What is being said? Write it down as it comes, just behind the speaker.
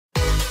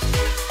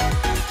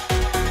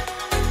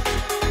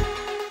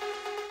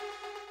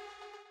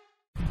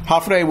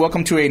Foray,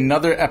 welcome to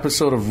another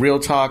episode of Real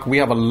Talk. We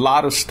have a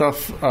lot of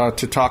stuff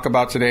to talk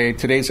about today.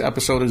 Today's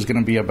episode is going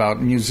to be about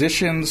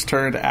musicians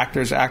turned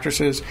actors,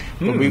 actresses.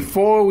 But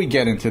before we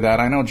get into that,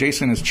 I know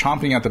Jason is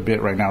chomping at the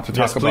bit right now to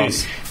talk about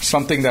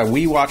something that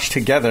we watched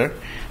together.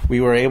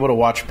 We were able to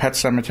watch Pet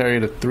Semetary,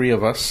 the three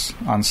of us,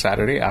 on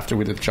Saturday after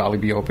we did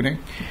Jollibee opening.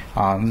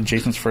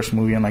 Jason's first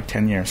movie in like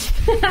 10 years.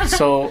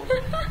 So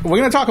we're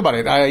going to talk about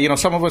it.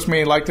 Some of us may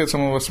have liked it,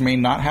 some of us may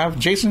not have.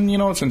 Jason,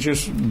 since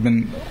you've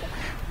been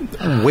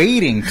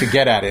waiting to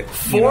get at it.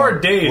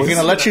 4 days. We're going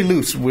to let you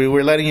loose.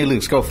 We're letting you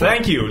loose. Go for it.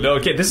 Thank you.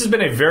 Okay, this has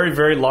been a very,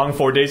 very long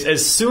 4 days.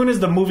 As soon as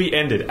the movie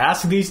ended,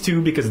 ask these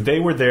two because they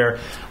were there.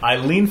 I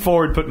leaned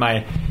forward, put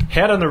my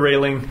head on the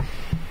railing,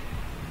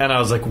 and I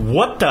was like,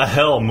 what the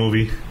hell,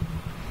 movie?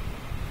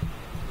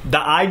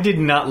 I did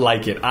not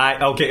like it.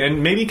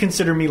 And maybe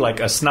consider me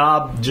like a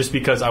snob just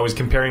because I was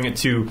comparing it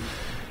to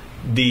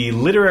the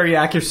literary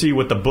accuracy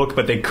with the book,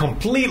 but they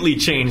completely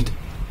changed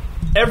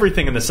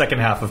everything in the second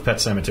half of Pet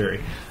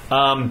Semetary.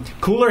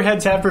 Cooler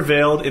heads have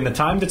prevailed in the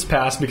time that's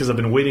passed because I've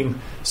been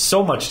waiting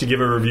so much to give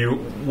a review.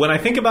 When I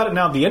think about it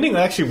now, the ending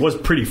actually was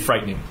pretty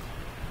frightening.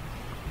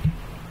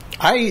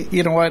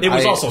 You know what? It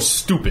was also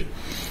stupid.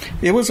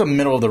 It was a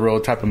middle of the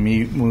road type of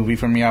movie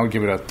for me. I would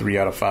give it a 3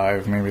 out of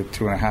 5, maybe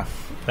 2.5.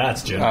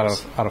 That's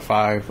generous. Out of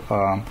 5.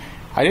 I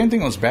didn't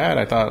think it was bad.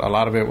 I thought a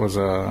lot of it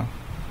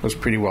was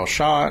pretty well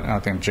shot. I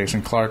think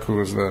Jason Clarke, who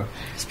was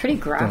it's pretty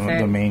graphic.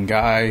 The main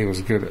guy, he was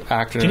a good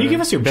actor. Can you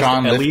give us your best?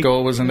 John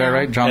Lithgow was in there,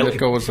 right? John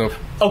Lithgow was the...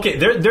 Okay,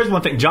 there's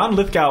one thing. John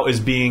Lithgow is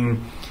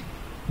being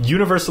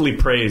universally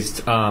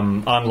praised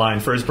online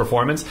for his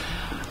performance.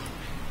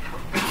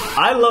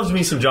 I loved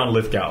me some John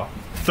Lithgow.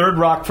 Third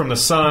Rock from the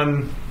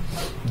Sun,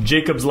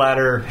 Jacob's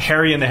Ladder,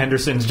 Harry and the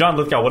Hendersons. John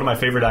Lithgow, one of my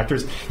favorite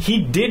actors. He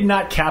did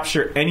not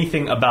capture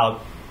anything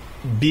about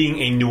being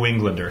a New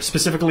Englander.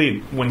 Specifically,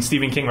 when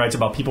Stephen King writes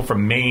about people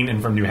from Maine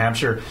and from New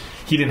Hampshire,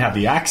 he didn't have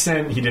the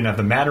accent, he didn't have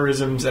the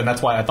mannerisms, and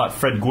that's why I thought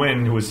Fred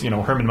Gwynne, who was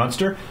Herman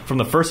Munster from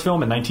the first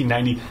film in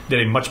 1990,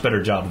 did a much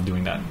better job of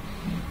doing that.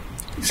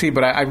 See,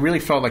 but I really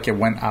felt like it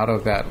went out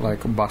of that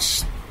like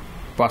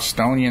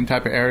Bostonian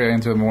type of area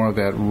into more of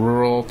that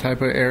rural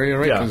type of area,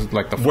 right? Yeah,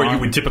 like where you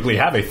would typically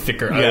have a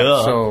thicker...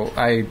 Yeah, so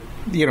I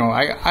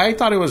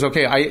thought it was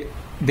okay.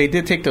 They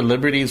did take the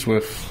liberties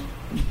with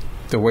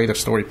the way the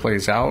story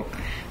plays out,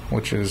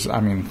 which is,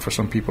 for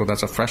some people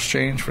that's a fresh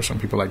change. For some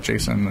people like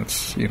Jason,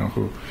 that's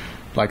who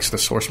likes the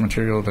source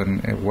material,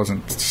 then it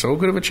wasn't so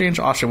good of a change.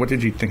 Asha, what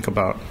did you think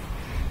about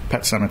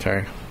Pet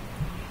Semetary?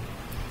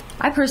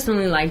 I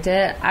personally liked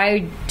it.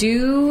 I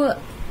do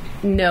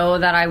know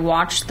that I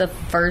watched the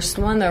first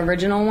one, the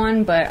original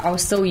one, but I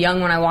was so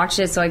young when I watched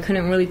it, so I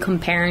couldn't really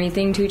compare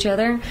anything to each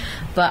other.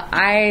 But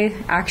I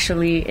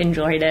actually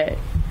enjoyed it.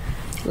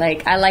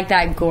 Like, I like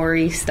that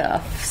gory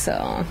stuff,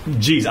 so...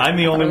 Jeez, I'm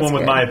the only one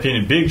with my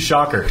opinion. Big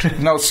shocker.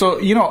 No, so,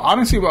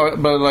 honestly, but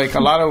like, a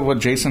lot of what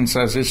Jason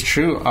says is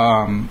true.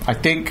 I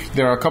think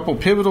there are a couple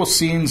pivotal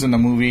scenes in the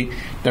movie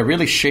that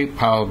really shape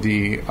how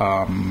the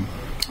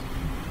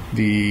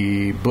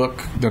book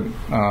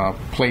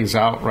plays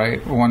out,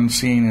 right? One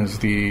scene is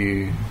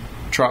the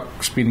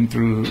truck speeding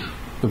through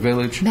the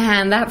village.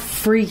 Man, that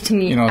freaked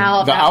me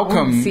out. The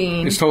outcome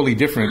is totally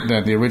different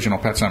than the original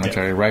Pet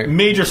Semetary, right?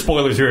 Major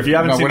spoilers here. If you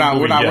haven't seen the movie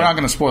we're not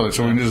going to spoil it,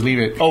 so we can just leave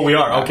it. Oh, we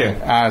are? Okay.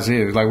 As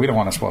is. Like, we don't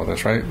want to spoil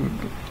this, right?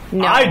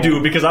 No. I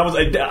do, because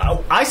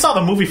I saw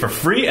the movie for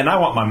free, and I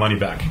want my money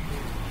back.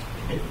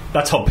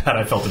 That's how bad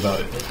I felt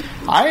about it.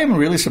 I am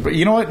really surprised.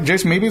 You know what,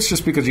 Jason? Maybe it's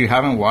just because you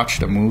haven't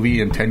watched a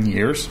movie in 10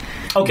 years.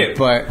 Okay.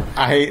 But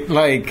I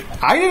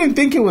didn't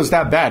think it was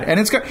that bad. And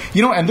it's got,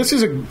 and this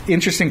is an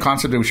interesting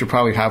concept that we should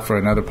probably have for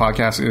another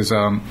podcast is,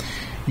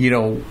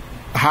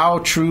 how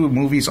true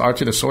movies are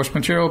to the source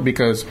material,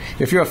 because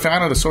if you're a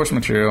fan of the source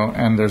material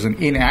and there's an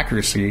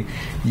inaccuracy,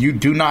 you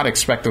do not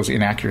expect those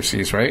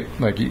inaccuracies, right?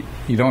 Like, you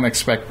don't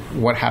expect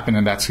what happened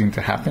in that scene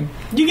to happen.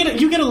 You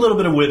get a little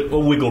bit of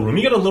wiggle room.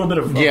 You get a little bit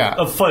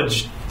of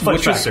fudge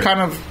which twister. Is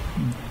kind of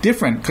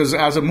different, because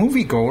as a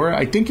moviegoer,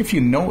 I think if you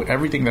know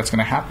everything that's going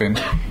to happen,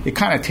 it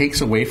kind of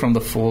takes away from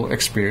the full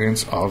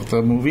experience of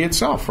the movie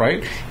itself,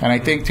 right? And I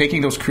think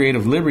taking those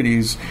creative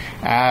liberties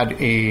add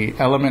a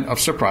element of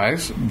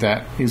surprise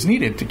that is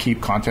needed to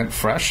keep content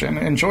fresh and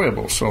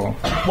enjoyable. So,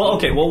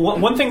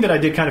 one thing that I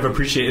did kind of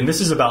appreciate, and this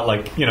is about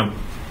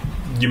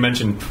you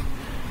mentioned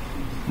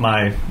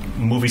my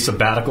movie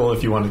sabbatical,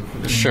 if you want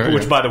to, sure,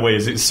 which by the way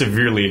is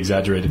severely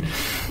exaggerated.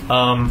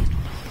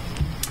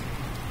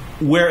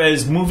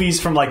 Whereas movies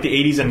from like the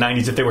 80s and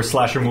 90s, if they were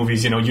slasher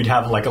movies, you'd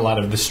have like a lot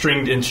of the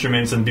stringed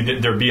instruments and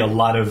there'd be a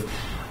lot of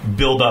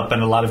build up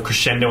and a lot of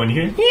crescendo and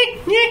you hear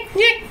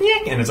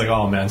and it's like,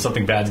 oh man,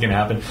 something bad's going to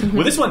happen. Mm-hmm.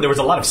 With this one, there was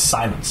a lot of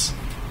silence.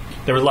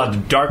 There was a lot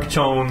of dark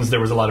tones.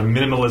 There was a lot of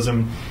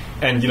minimalism.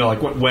 And,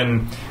 like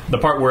when the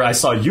part where I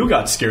saw you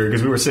got scared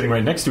because we were sitting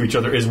right next to each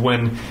other is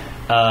when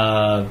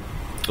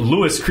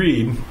Louis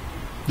Creed,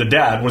 the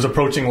dad, was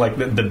approaching like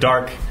the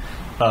dark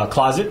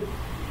closet.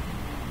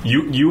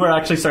 You were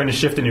actually starting to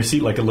shift in your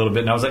seat like a little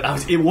bit, and I was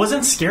like, it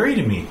wasn't scary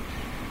to me.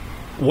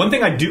 One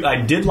thing I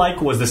did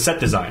like was the set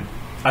design.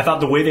 I thought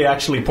the way they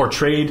actually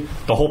portrayed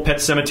the whole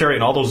Pet Semetary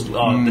and all those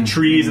the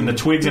trees and the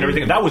twigs and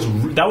everything, that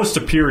was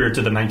superior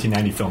to the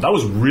 1990 film. That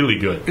was really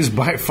good. It's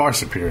by far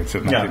superior to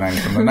the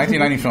 1990 film. The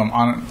 1990 film,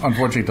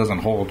 unfortunately, doesn't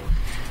hold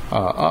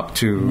up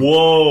to...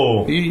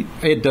 Whoa.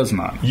 It does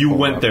not. You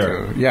went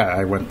there. Yeah,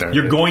 I went there.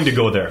 You're going to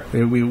go there.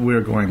 We're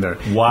going there.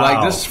 Wow.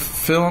 Like, this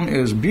film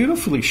is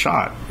beautifully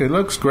shot. It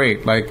looks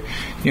great. Like,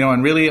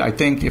 and really, I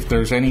think if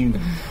there's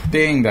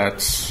anything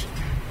that's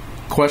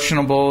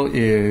questionable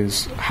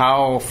is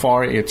how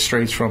far it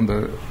strays from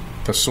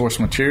the source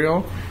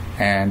material.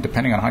 And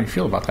depending on how you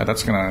feel about that,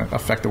 that's going to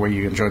affect the way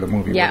you enjoy the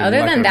movie. Yeah,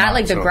 other than that,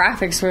 like, the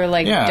graphics were,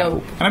 like,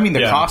 dope. And I mean,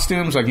 the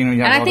costumes, like, you have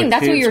and all I think the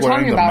that's what you're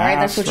talking about, right?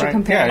 That's what you're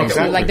comparing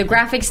exactly. to. Like, the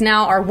graphics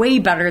now are way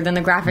better than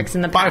the graphics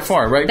in the past. By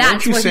far, right? That's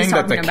Weren't you what saying he's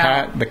that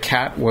talking the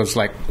cat was,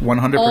 like,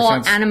 100%... All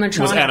animatronic.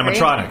 Was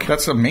animatronic. Right?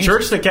 That's amazing.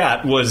 Church the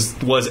cat was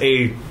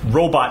a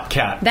robot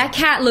cat. That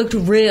cat looked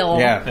real.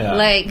 Yeah.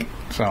 Like...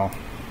 So...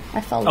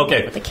 I fell in love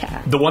with the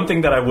cat. The one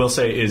thing that I will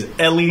say is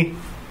Ellie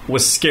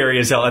was scary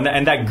as hell.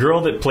 And that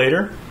girl that played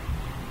her...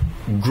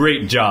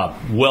 Great job.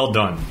 Well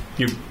done.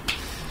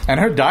 And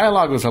her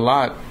dialogue was a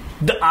lot...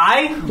 The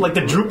eye? Like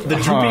the droopy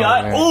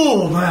eye? Yeah.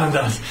 Oh, man.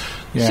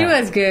 Yeah. She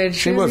was good.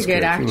 She was a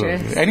good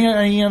actress.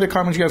 Any other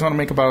comments you guys want to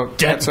make about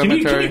Pet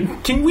Semetary?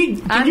 Can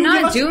you I'm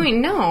not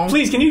doing... No.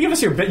 Please, can you give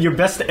us your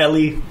best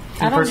Ellie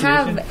impersonation? I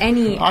don't have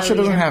any... Asha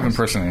doesn't have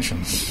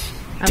impersonations.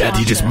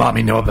 Daddy, just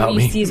mommy know about me.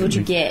 What you see is what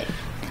you get.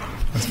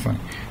 That's funny.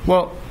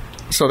 Well...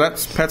 So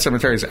that's Pet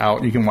Semetary is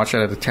out. You can watch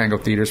that at the Tango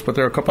theaters, but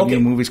there are a couple new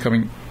movies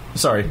coming.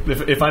 Sorry,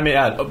 if I may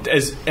add,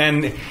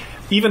 and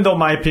even though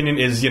my opinion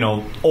is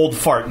old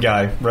fart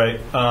guy,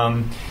 right?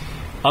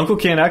 Uncle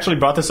Ken actually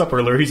brought this up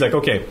earlier. He's like,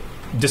 okay,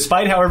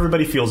 despite how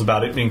everybody feels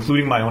about it,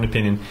 including my own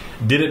opinion,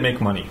 did it make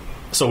money?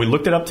 So we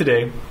looked it up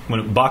today.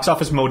 When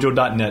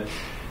boxofficemojo.net,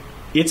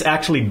 it's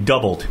actually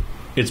doubled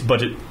its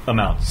budget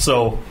amount.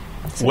 So.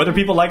 Whether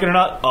people like it or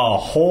not, a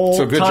whole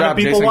ton of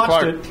people Jason watched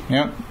Clark.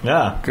 it.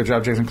 Yeah. Good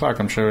job, Jason Clark.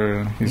 I'm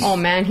sure he's... Oh,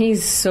 man,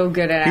 he's so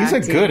good at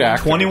acting. He's a good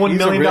actor. $21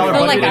 million budget.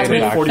 Like I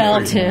really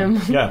felt him.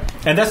 Yeah.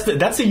 And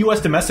that's the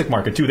U.S. domestic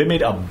market, too. They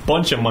made a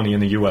bunch of money in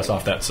the U.S.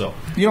 off that, so...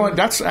 You know what?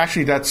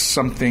 That's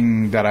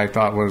something that I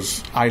thought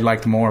I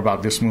liked more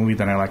about this movie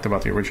than I liked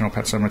about the original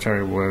Pet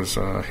Semetary was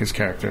his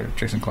character,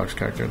 Jason Clark's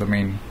character, the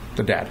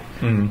dad.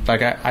 Mm-hmm.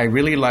 Like, I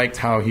really liked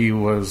how he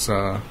was...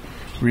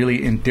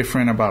 really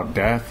indifferent about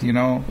death,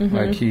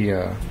 like he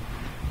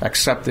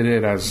accepted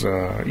it as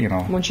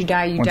once you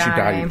die, you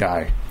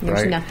die. There's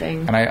right?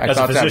 nothing. And I as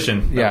thought a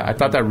physician, I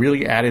thought that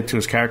really added to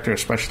his character,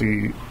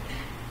 especially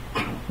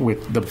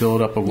with the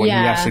build up of what he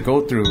has to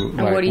go through,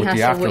 like, with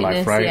the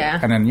afterlife, witness, right?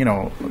 Yeah. And then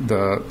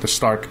the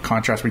stark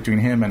contrast between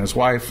him and his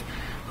wife,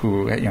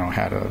 who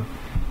had a.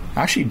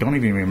 I actually don't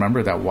even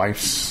remember the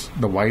wife's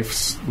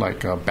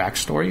like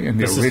backstory in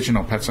the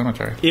original Pet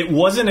Semetary. It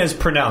wasn't as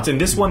pronounced in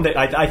this one.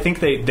 I think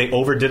they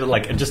overdid it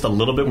like just a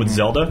little bit with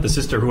Zelda, the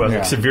sister who has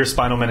like severe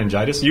spinal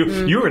meningitis.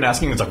 You were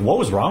asking, it's like, what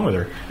was wrong with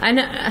her? I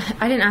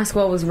didn't ask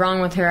what was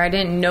wrong with her. I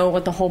didn't know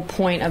what the whole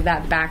point of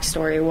that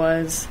backstory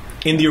was.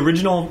 In the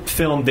original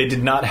film, they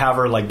did not have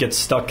her like get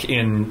stuck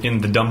in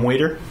the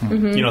dumbwaiter,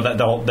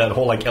 that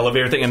whole like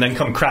elevator thing, and then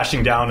come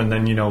crashing down, and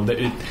then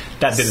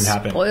that didn't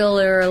happen.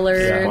 Spoiler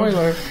alert! Yeah.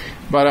 Spoiler.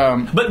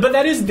 But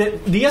that is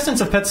the essence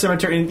of Pet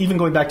Semetary, and even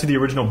going back to the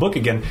original book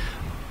again,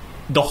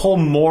 the whole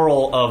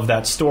moral of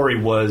that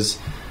story was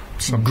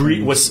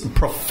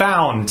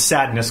profound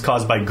sadness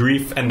caused by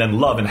grief, and then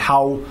love, and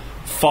how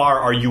far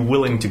are you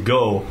willing to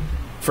go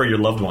for your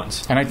loved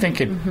ones? And I think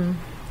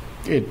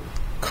it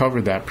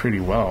covered that pretty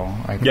well,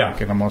 I think,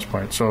 in the most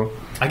part. So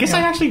I guess I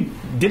actually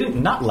didn't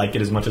not like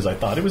it as much as I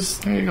thought. It was...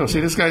 There you go.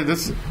 See, this guy,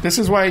 this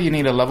is why you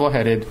need a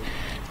level-headed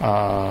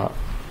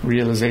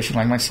realization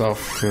like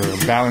myself to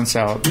balance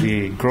out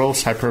the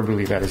gross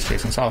hyperbole that is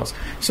Jason Salas.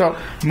 So,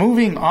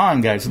 moving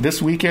on, guys.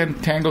 This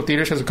weekend, Tango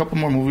Theaters has a couple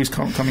more movies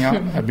coming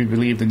out. I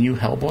believe the new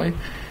Hellboy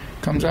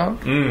comes out.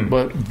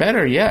 But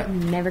better yet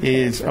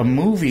is a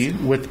movie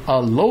with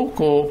a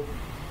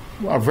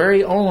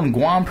very own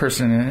Guam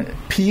person in it,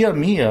 Pia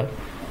Mia.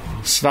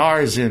 She's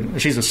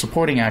a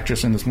supporting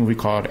actress in this movie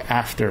called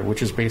After,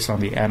 which is based on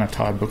the Anna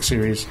Todd book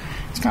series.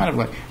 It's kind of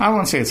like, I don't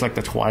want to say it's like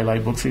the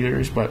Twilight book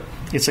series, but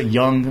it's a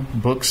young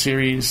book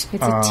series.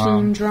 It's a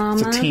teen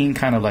drama. It's a teen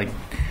kind of like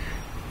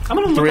I'm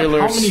gonna thriller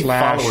look at how many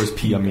slash followers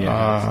Pia Mia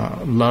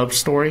has. Love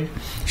story.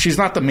 She's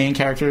not the main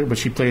character, but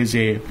she plays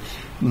a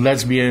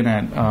lesbian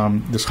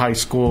at this high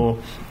school.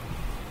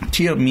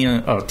 Pia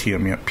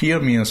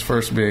Mia's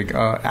first big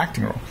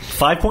acting role.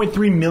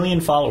 5.3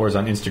 million followers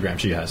on Instagram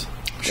she has.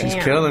 She's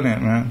killing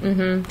it, man.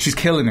 Mm-hmm. She's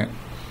killing it.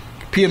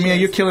 Pia Mia,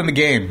 you're killing the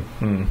game.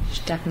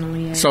 She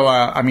definitely is. So,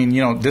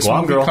 this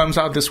movie comes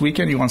out this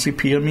weekend. You want to see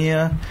Pia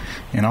Mia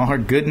and all her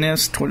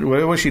goodness.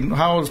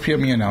 How old is Pia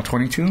Mia now?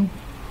 22?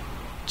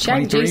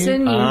 Check, 23?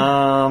 Jason.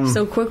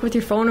 So quick with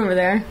your phone over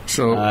there.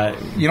 So,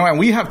 and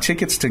we have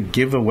tickets to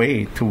give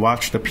away to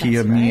watch the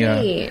Pia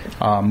Mia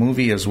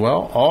movie as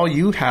well. All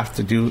you have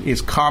to do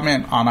is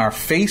comment on our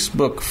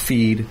Facebook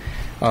feed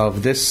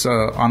of this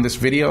on this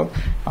video,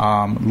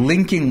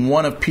 linking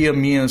one of Pia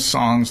Mia's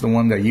songs, the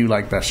one that you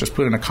like best. Just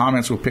put in the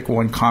comments. We'll pick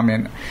one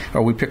comment,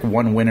 or we pick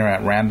one winner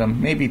at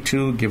random, maybe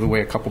two. Give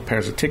away a couple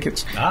pairs of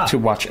tickets to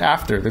watch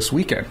after this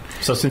weekend.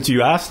 So since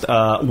you asked,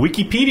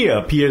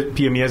 Wikipedia,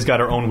 Pia Mia's got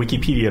her own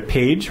Wikipedia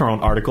page, her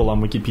own article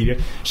on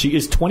Wikipedia. She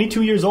is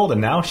 22 years old,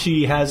 and now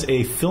she has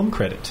a film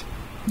credit.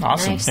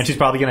 Awesome. Nice. And she's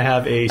probably going to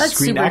have a That's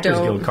Screen super Actors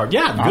dope. Guild card.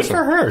 Yeah, Awesome. good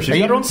for her. She's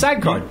got her own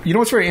SAG card. You know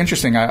what's very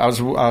interesting? I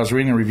was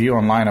reading a review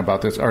online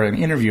about this, or an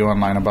interview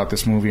online about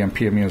this movie and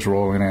Pia Mia's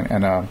role in it.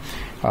 And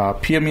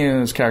Pia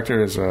Mia's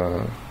character is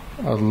a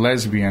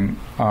lesbian.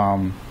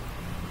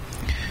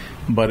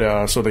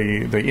 But so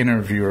the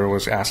interviewer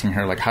was asking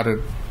her, like,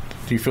 do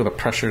you feel the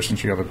pressure,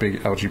 since you have a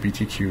big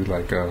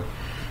LGBTQ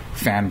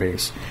fan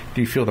base?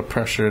 Do you feel the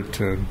pressure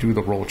to do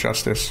the role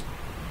justice?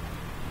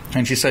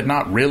 And she said,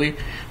 not really,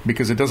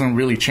 because it doesn't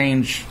really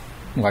change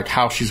like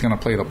how she's going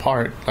to play the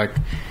part. Like,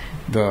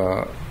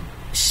 the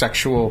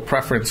sexual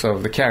preference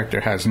of the character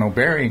has no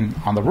bearing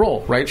on the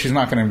role, right? She's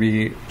not going to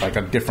be like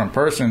a different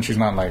person. She's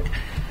not like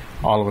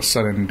all of a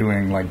sudden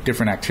doing like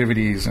different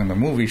activities in the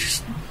movie.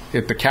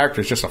 The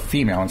character is just a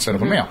female instead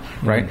of a male,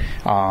 right?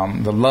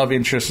 The love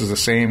interest is the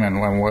same,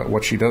 and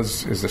what she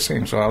does is the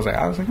same. So I was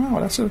like, oh,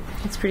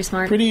 that's pretty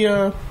smart. Pretty,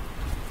 I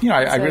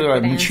really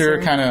like mature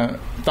answer. kind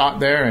of thought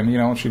there,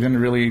 and she didn't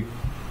really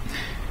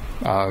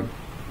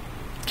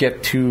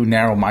get too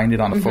narrow-minded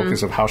on the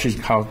focus of how she's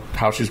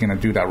going to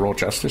do that role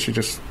justice. She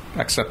just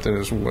accepted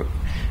it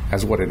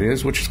as what it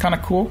is, which is kind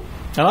of cool.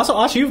 And also,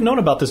 Asha, you've known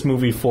about this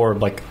movie for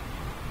like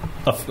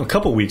a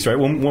couple weeks, right?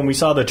 When we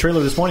saw the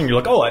trailer this morning, you're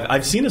like, oh,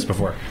 I've seen this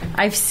before.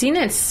 I've seen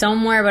it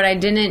somewhere, but I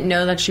didn't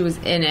know that she was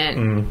in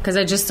it because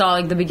I just saw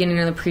like the beginning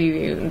of the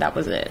preview, and that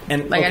was it.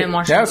 And I didn't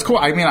watch Yeah, it. it's cool.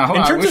 I mean, I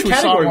In terms wish of we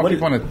saw category, more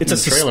people in it's a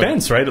the trailer.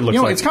 suspense, right? It looks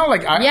like it's kind of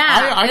like I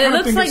it kinda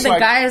looks think like it's the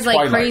guy is like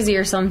Twilight. crazy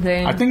or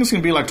something. I think it's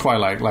going to be like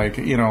Twilight, like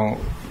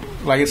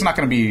it's not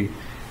going to be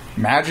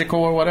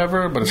magical or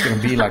whatever, but it's going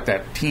to be like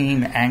that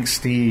teen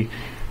angsty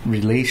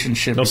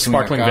relationship. No between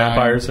sparkling that guy.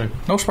 vampires.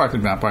 No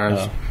sparkling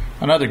vampires.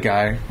 Another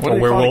guy. What do they call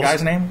the werewolves?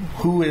 guy's name?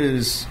 Who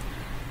is?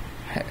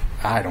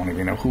 I don't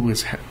even know. Who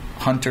is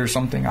Hunter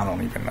something? I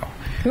don't even know.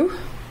 Who?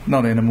 No,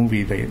 in the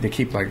movie they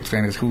keep like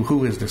saying this.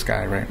 Who is this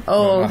guy? Right?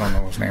 Oh. I don't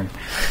know his name.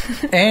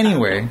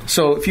 Anyway,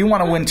 so if you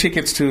want to win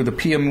tickets to the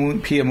Pia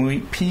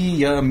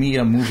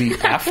Mia movie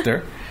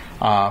after,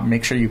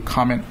 make sure you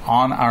comment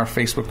on our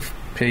Facebook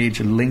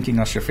page linking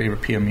us your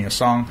favorite Pia Mia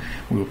song.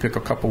 We will pick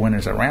a couple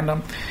winners at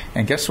random.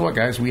 And guess what,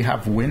 guys? We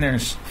have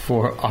winners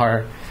for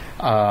our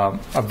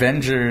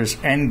Avengers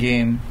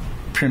Endgame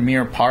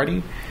premiere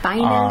party.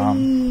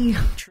 Finally.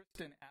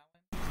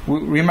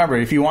 Remember,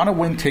 if you want to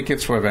win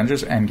tickets for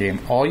Avengers Endgame,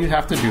 all you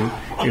have to do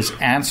is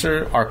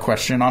answer our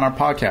question on our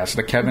podcast,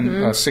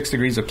 the 6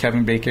 Degrees of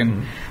Kevin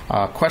Bacon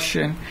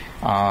question.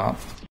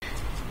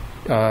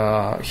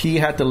 He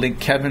had to link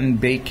Kevin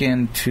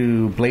Bacon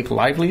to Blake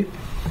Lively.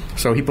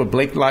 So he put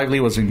Blake Lively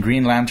was in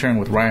Green Lantern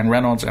with Ryan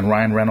Reynolds, and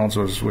Ryan Reynolds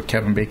was with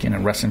Kevin Bacon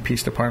in Rest in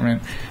Peace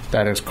Department.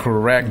 That is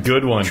correct.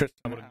 Good one.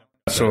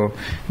 So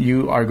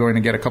you are going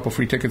to get a couple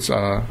free tickets.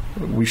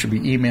 We should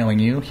be emailing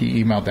you.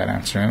 He emailed that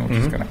answer in, which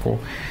is kind of cool.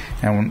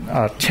 And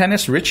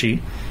Tennis Richie,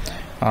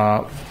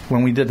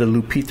 when we did the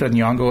Lupita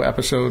Nyong'o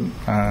episode,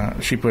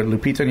 she put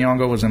Lupita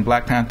Nyong'o was in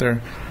Black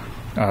Panther.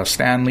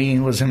 Stan Lee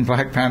was in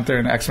Black Panther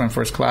and X-Men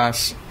First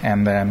Class,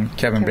 and then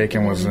Kevin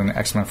Bacon was in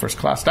X-Men First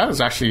Class. That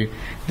is actually,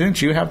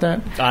 didn't you have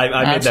that?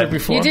 I made that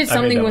before. You did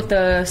something with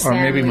the Stan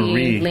or maybe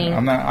Lee Marie. link.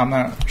 I'm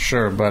not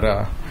sure,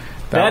 but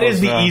that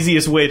is the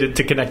easiest way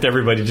to connect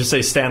everybody. Just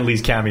say Stan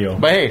Lee's cameo.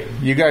 But hey,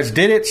 you guys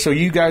did it, so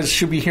you guys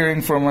should be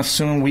hearing from us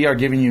soon. We are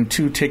giving you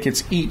 2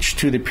 tickets each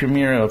to the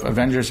premiere of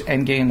Avengers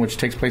Endgame, which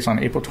takes place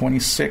on April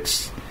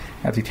 26th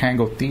at the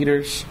Tango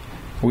Theaters.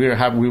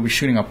 We'll be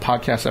shooting a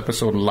podcast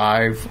episode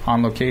live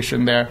on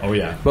location there. Oh,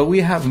 yeah. But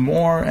we have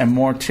more and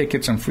more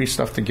tickets and free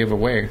stuff to give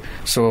away.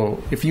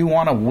 So if you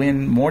want to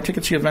win more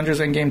tickets to Avengers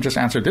Endgame, just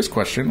answer this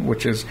question,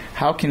 which is,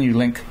 how can you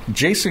link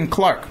Jason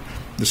Clarke,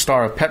 the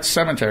star of Pet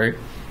Semetary,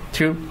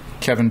 to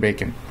Kevin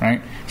Bacon,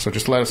 right? So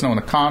just let us know in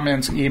the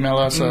comments, email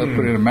us, put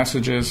it in the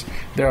messages.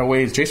 There are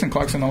ways. Jason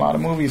Clarke's in a lot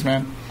of movies,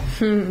 man.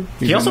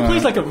 He also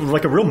plays like a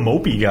real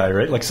mopey guy,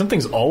 right? Like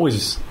something's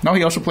always... No,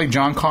 he also played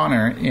John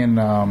Connor in...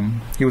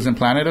 he was in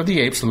Planet of the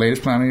Apes, the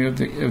latest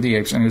Planet of the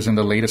Apes, and he was in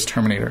the latest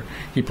Terminator.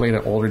 He played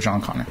an older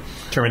John Connor.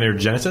 Terminator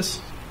Genesis?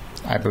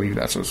 I believe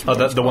that's what Oh,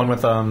 that's the one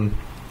with...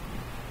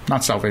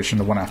 Not Salvation,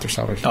 the one after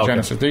Salvation. Okay.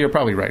 Genesis. You're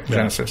probably right. Yeah.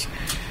 Genesis.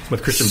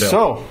 With Christian Bale.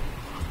 So,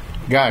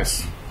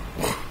 guys,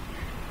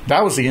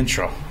 that was the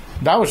intro.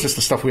 That was just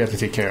the stuff we had to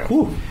take care of.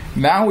 Ooh.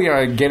 Now we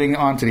are getting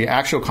on to the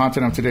actual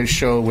content of today's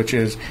show, which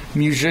is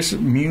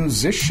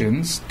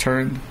musicians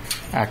turned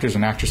actors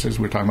and actresses.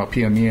 We're talking about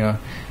Pia Mia,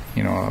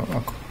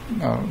 a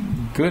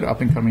good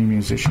up-and-coming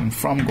musician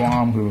from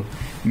Guam who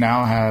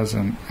now has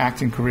an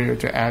acting career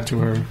to add to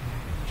her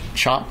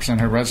chops and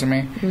her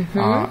resume.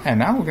 And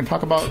now we're going to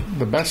talk about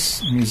the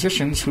best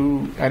musicians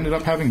who ended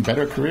up having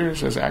better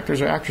careers as actors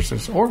or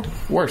actresses, or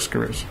worse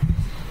careers.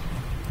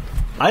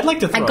 I'd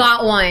like to throw... I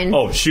got one.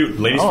 Oh, shoot.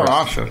 Ladies Oh, first.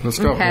 Asha, let's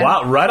go. Okay.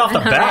 Wow, right off the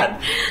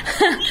bat.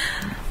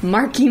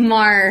 Marky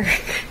Mark.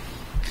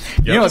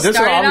 You know, this is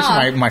Started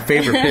obviously off. my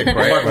favorite pick,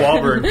 right? Mark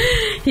Wahlberg.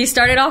 He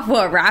started off,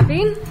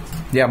 rapping?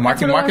 Yeah,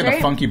 Marky That's what Mark it was, and the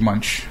right? Funky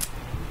Bunch.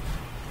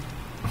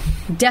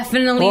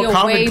 Definitely Well, a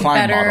Calvin way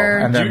Klein better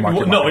model, and then Marky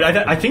No, Mark.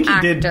 I think he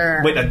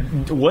Actor. did...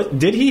 Wait, what?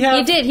 Did he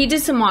have... He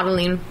did some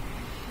modeling.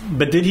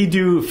 But did he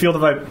do Feel the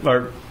Vibe...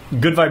 Or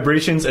Good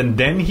Vibrations, and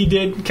then he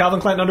did Calvin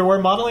Klein underwear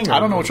modeling? Or? I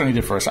don't know which one he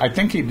did first. I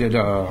think he did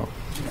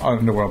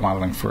underworld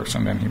modeling first,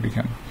 and then he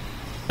became...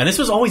 And this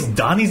was always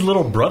Donnie's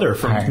little brother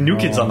from I New know,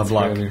 Kids on the it's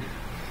Block. crazy.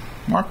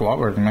 Mark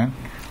Wahlberg, man.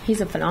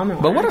 He's a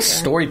phenomenal But what a actor.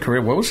 storied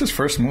career. What was his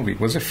first movie?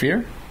 Was it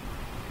Fear?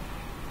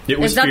 It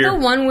was Is that Fear. the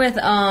one with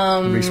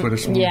Reese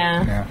Witherspoon?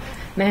 Yeah.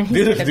 Man, he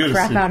beat the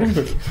crap out of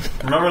him.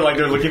 Remember, like,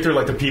 they're looking through,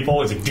 like, the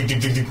people? It's like... Do, do,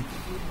 do, do.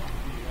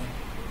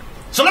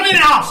 So let me in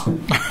the house!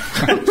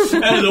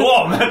 And,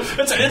 whoa, man.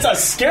 It's a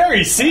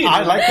scary scene.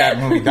 I like that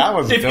movie. That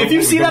was If dope.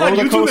 you see The that on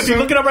roller YouTube, if coaster. you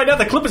look it up right now,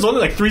 the clip is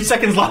only like 3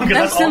 seconds long.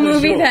 That's the all they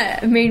movie show.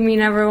 that made me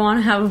never want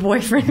to have a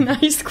boyfriend in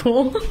high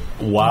school.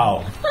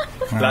 Wow.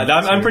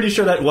 I'm pretty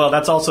sure that. Well,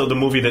 that's also the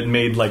movie that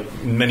made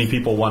like many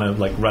people want to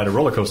like ride a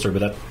roller coaster,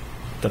 but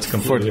that's a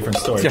completely different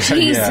story. Yeah,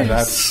 Jesus.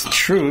 that's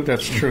true.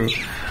 That's true.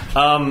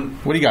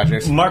 What do you got,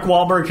 Jason? Mark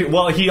Wahlberg.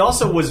 Well, he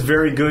also was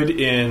very good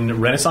in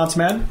Renaissance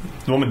Man,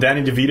 the one with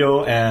Danny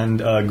DeVito and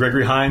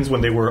Gregory Hines when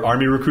they were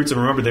army recruits.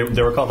 And remember,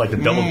 they were called like the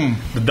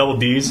double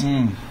D's,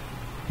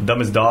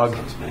 dumbest dog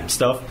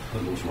stuff.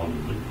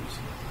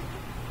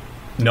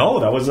 No,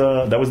 that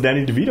was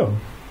Danny DeVito.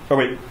 Oh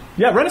wait,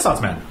 yeah,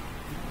 Renaissance Man.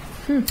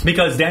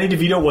 Because Danny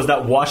DeVito was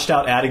that washed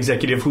out ad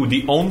executive who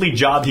the only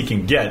job he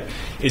can get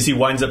is he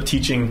winds up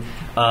teaching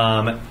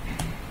at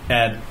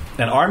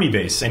an army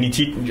base, and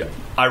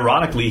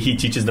ironically he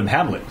teaches them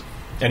Hamlet,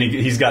 and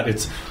he's got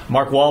it's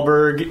Mark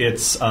Wahlberg,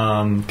 it's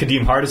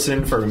Kadeem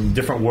Hardison from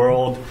Different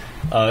World,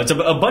 it's a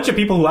bunch of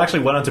people who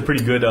actually went on to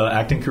pretty good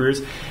acting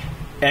careers,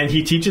 and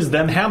he teaches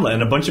them Hamlet,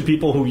 and a bunch of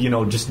people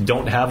who just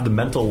don't have the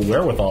mental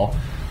wherewithal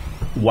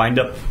wind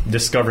up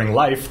discovering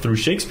life through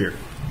Shakespeare.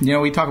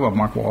 We talk about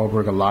Mark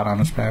Wahlberg a lot on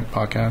this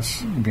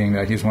podcast, being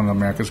that he's one of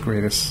America's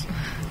greatest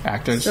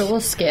actors. So we'll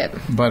skip.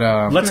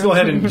 But Let's go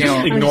ahead and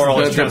just ignore all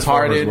his The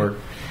Transformers Departed, work.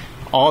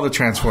 all the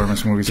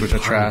Transformers movies, which are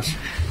trash.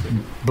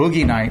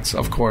 Boogie Nights,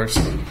 of course.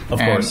 And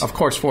of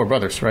course, Four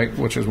Brothers, right?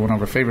 Which is one of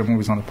our favorite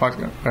movies on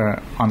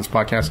the on this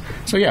podcast.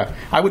 So, yeah,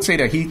 I would say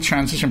that he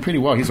transitioned pretty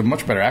well. He's a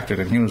much better actor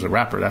than he was a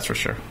rapper, that's for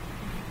sure.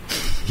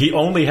 He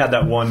only had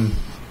that one.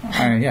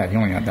 Yeah, he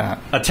only had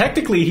that.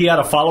 Technically, he had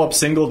a follow-up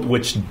single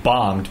which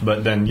bombed,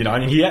 but then he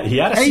had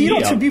a Hey, CD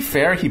to out. be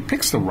fair, he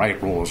picks the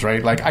right roles,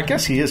 right? Like, I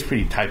guess he is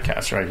pretty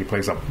typecast, right? He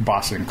plays a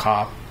Boston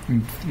cop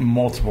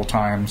multiple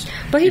times.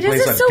 But he does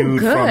plays it a so dude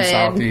good. from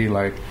Southie,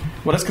 like,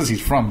 well, that's because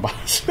he's from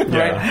Boston,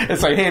 right? Yeah.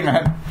 It's like, hey,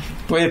 man,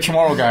 play a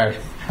Tomorrow guy.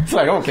 It's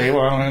like, okay,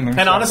 well, And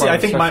honestly, I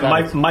think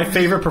my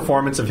favorite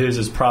performance of his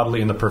is probably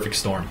in The Perfect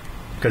Storm,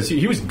 because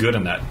he was good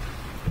in that.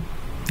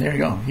 There you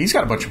go. He's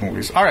got a bunch of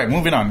movies. All right,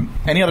 moving on.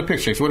 Any other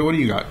picks, Chase? What do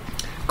you got?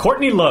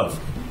 Courtney Love.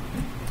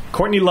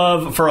 Courtney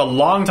Love, for a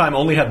long time,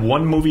 only had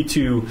one movie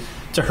to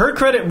her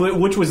credit,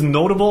 which was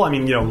notable. I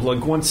mean,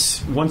 like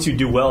once you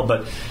do well,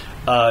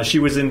 but she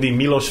was in the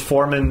Milos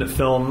Forman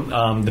film,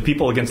 The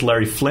People Against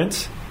Larry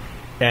Flint,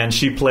 and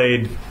she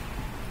played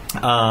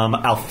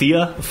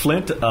Althea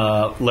Flint,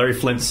 Larry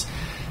Flint's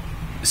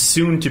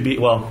soon to be,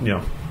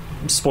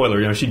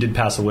 spoiler, she did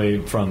pass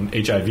away from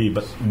HIV,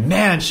 but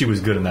man, she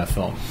was good in that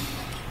film.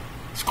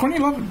 Does Courtney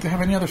Love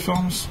have any other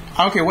films?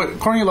 Okay, what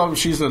Courtney Love?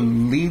 She's the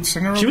lead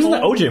singer. She was in the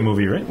OJ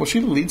movie, right? Was she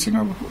the lead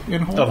singer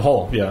in Hole? Of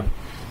Hole, yeah.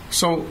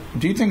 So,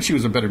 do you think she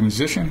was a better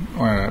musician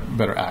or a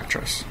better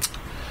actress?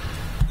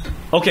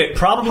 Okay,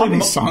 probably How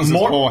many songs does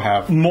Hole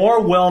have? More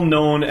well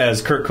known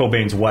as Kurt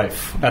Cobain's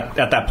wife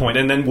at that point,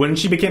 and then when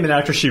she became an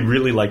actress, she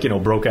really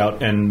broke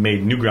out and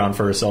made new ground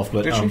for herself.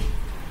 But Did she?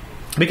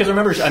 Because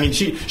remember, I mean,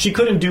 she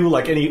couldn't do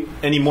like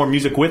any more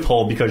music with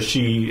Hole because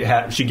she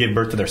gave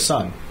birth to their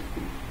son.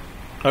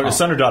 Or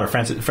son or daughter,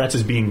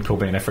 Frances Bean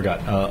Cobain. I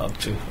forgot.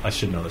 I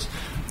should know this.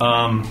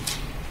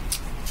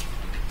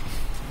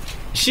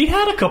 She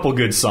had a couple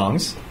good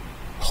songs.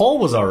 Hole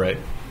was all right.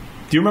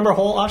 Do you remember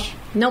Hole, Ash?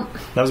 Nope.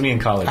 That was me in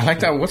college. I like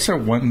that. What's her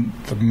one?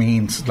 The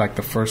main, like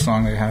the first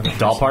song they had.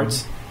 Doll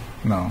Parts?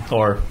 No.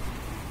 Or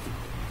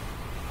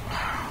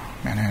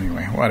man.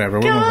 Anyway, whatever.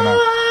 We're moving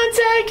on.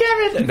 Take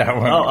everything. That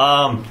one.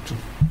 Oh,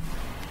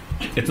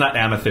 it's not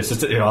Amethyst.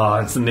 It's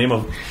the name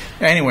of.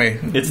 Anyway,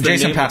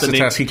 Jason passed the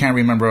test. He can't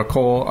remember a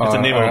Cole. It's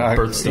the name of a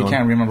birthstone. He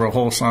can't remember a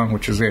whole song,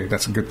 which is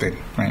that's a good thing.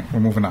 Right, we're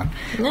moving on.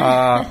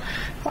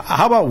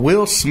 How about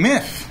Will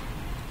Smith?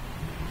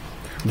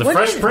 The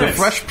Fresh Prince. The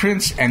Fresh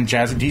Prince and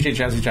DJ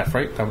Jazzy Jeff,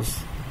 right? That was.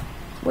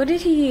 What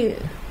did he? He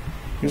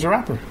was a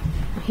rapper.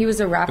 He was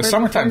a rapper. The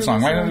Summertime before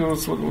song, he right?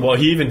 was Well,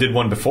 he even did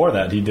one before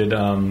that. He did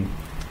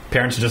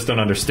Parents Just Don't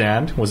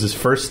Understand was his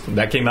first.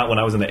 That came out when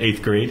I was in the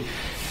 8th grade,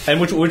 and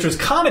which was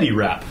comedy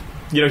rap.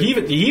 He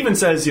even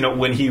says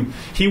when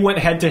he went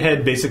head to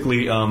head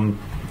basically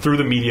through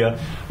the media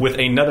with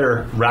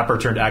another rapper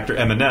turned actor,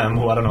 Eminem,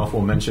 who I don't know if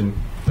we'll mention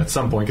at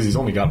some point because he's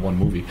only got one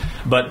movie.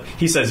 But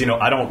he says,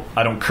 I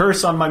don't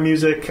curse on my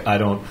music. I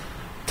don't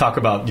talk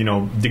about,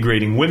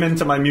 degrading women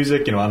to my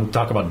music. I don't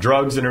talk about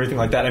drugs and everything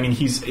like that. I mean,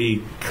 he's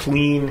a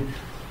clean,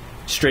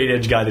 straight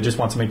edge guy that just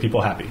wants to make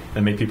people happy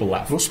and make people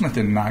laugh. Will Smith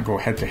did not go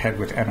head to head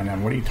with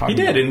Eminem. What are you talking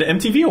about? He did in the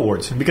MTV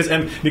Awards because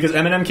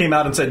Eminem came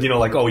out and said,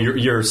 oh,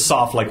 you're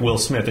soft like Will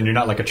Smith and you're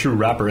not like a true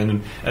rapper.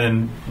 And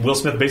then Will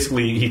Smith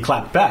basically he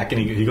clapped back and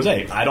he goes,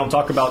 hey, I don't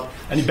talk about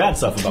any bad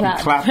stuff about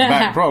me. Clapped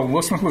back, bro.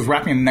 Will Smith was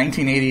rapping in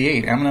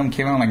 1988. Eminem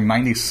came out in like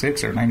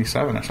 96 or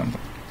 97 or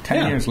something.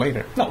 10 years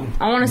later. No,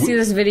 I want to see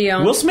this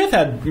video. Will Smith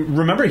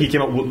remember he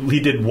came out. He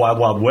did Wild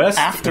Wild West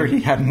after he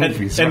had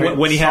movies. And right?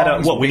 when he had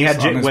when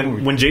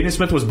Jaden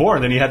Smith was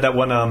born, then he had that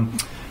one.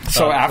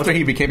 So after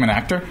he became an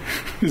actor,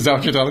 is that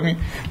what you're telling me?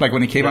 Like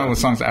when he came out with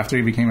songs after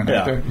he became an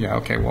actor? Yeah.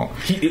 Okay. Well,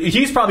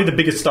 he's probably the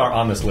biggest star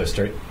on this list,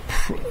 right?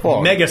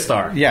 Well,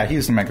 megastar. Yeah,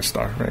 he's a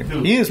megastar, right?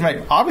 He is.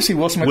 Obviously,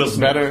 Will Smith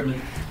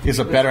is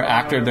a better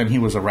actor than he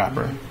was a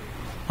rapper,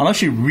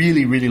 unless you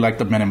really, really like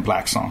the Men in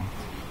Black song.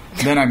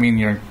 Then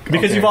you're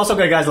because you've also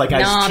got guys like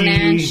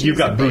Ice-T. You've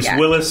got Bruce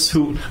Willis,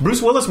 Bruce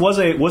Willis was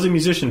a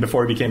musician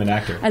before he became an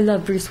actor. I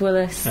love Bruce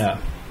Willis. Yeah.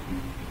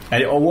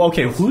 And,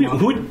 okay,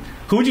 who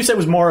would you say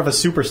was more of a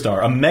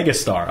superstar, a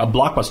megastar, a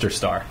blockbuster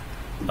star?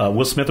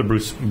 Will Smith or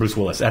Bruce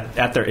Willis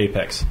at their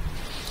apex?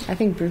 I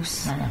think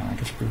Bruce. I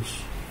guess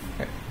Bruce.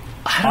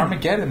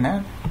 Armageddon,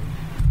 man.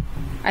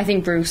 I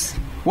think Bruce.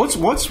 What's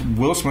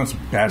Will Smith's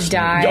best?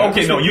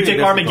 Okay, no, you take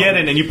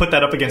Armageddon and you put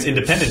that up against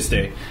Independence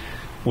Day.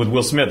 With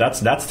Will Smith,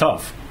 that's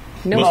tough.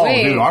 No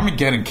way. Dude,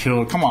 Armageddon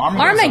killed. Come on,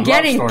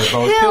 Armageddon killed.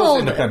 It kills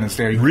Independence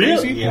Day. Are you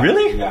crazy? Yeah.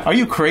 Really? Yeah. Are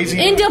you crazy?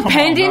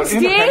 Independence Day?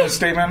 Independence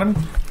Day, man.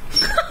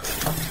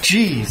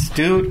 Jeez,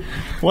 dude.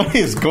 What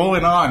is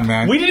going on,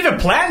 man? We didn't even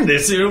plan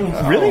this.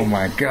 Really? Oh,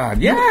 my God.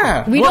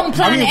 Yeah. We don't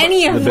plan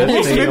any of this. this. The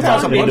best thing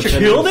about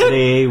Independence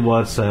Day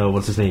was,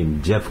 what's his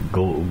name? Jeff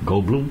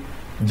Goldblum?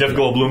 Jeff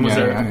Goldblum was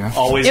there. Yeah.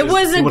 Always. It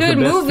was a good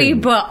movie,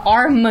 but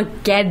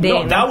Armageddon.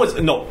 No, that was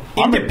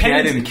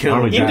Independence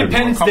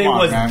Day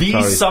was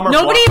the summer.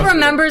 Nobody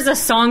remembers a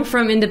song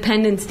from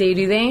Independence Day,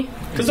 do they?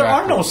 Because there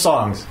are no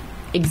songs.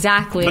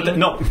 Exactly. But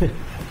no.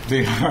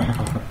 You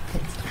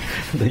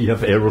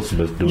have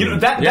Aerosmith doing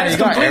that is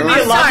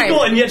completely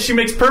illogical, and yet she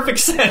makes perfect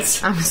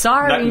sense. I'm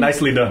sorry.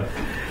 Nicely done.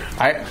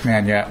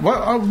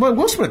 Well,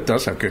 Will Smith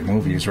does have good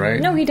movies, right?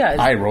 No, he does.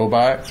 I,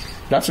 Robot.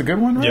 That's a good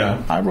one, right?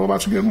 Yeah. I,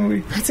 Robot's a good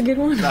movie. That's a good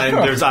one.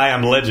 There's I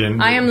Am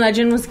Legend. I Am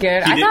Legend was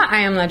good. I thought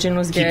I Am Legend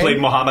was good. He played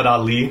Muhammad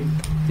Ali.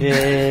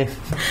 Yeah.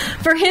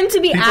 For him to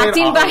be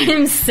acting by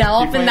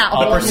himself in that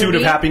whole movie. Pursuit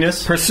of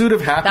Happiness. Pursuit of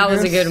Happiness. That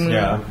was a good movie.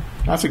 Yeah.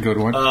 That's a good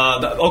one.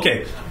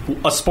 Okay.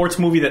 A sports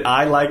movie that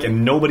I like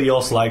and nobody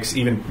else likes,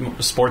 even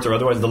sports or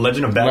otherwise, The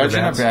Legend of Bagger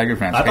Vance.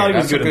 I thought it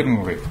was a good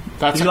movie.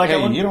 Did you like that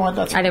one? You know what?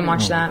 I didn't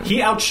watch that.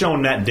 He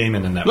outshone Matt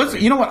Damon in that movie.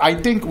 You know what? I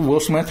think Will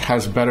Smith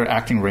has better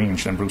acting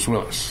range than Bruce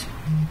Willis.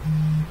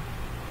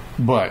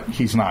 But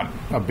he's not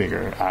a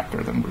bigger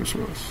actor than Bruce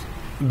Willis.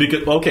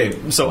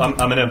 So I'm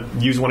going to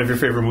use one of your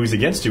favorite movies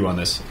against you on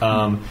this.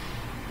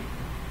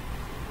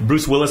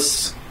 Bruce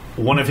Willis,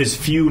 one of his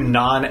few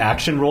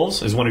non-action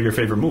roles, is one of your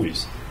favorite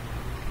movies.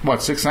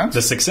 What, Sixth Sense?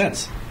 The Sixth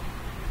Sense.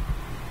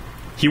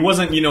 He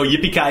wasn't,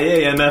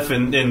 yippee-ki-yay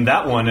MF in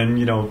that one and,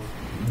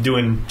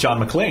 doing John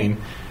McClane.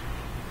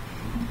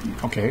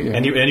 Okay, yeah.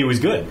 And he was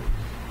good.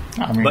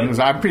 I mean,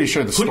 I'm pretty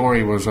sure the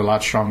story was a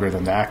lot stronger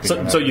than the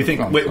acting. So you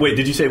think? Wait,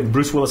 did you say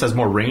Bruce Willis has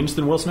more range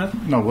than Will Smith?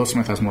 No, Will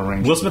Smith has more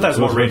range. Will Smith has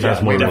more range.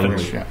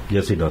 Definitely. Yeah.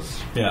 Yes, he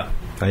does. Yeah,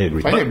 I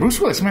agree. But hey, Bruce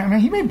Willis, man,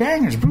 he made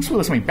bangers. Bruce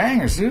Willis made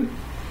bangers, dude.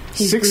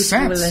 Sixth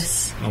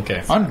Sense.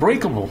 Okay.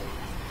 Unbreakable.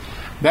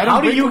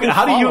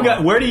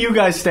 Where do you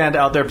guys stand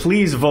out there?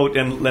 Please vote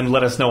and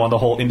let us know on the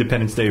whole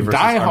Independence Day versus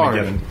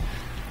Armageddon.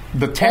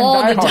 The 10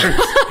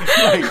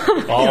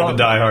 diehards. All the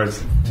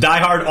diehards. Die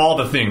Hard, all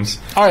the things.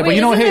 All right, but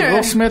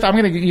Will Smith, I'm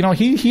going to,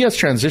 he has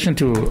transitioned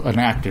to an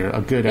actor,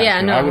 a good actor.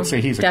 Yeah, no, I would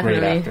say he's a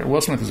great actor.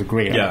 Will Smith is a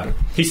great actor.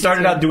 He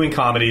started out doing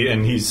comedy,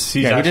 and he's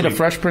he did a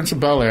Fresh Prince of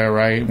Bel-Air,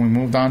 right? We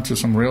moved on to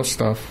some real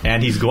stuff.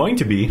 And he's going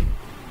to be.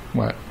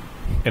 What?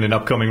 In an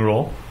upcoming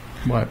role.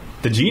 What?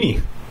 The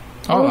Genie.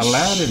 Oh,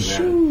 Aladdin.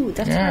 Shoot,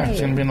 that's right. It's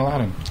going to be in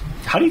Aladdin.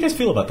 How do you guys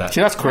feel about that?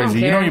 See, that's crazy.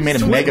 You made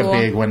it mega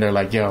big when they're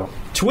like, yo.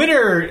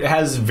 Twitter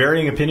has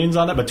varying opinions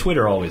on it, but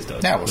Twitter always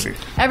does. Yeah, we'll see.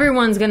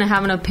 Everyone's going to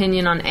have an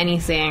opinion on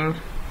anything,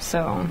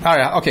 so. All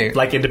right, okay.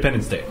 Like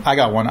Independence Day. I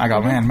got one.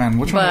 Man,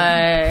 which one?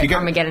 But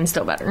Armageddon's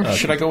still better.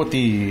 Should I go with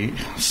the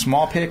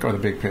small pick or the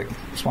big pick?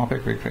 Small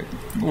pick, big pick.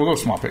 We'll go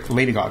small pick.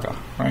 Lady Gaga,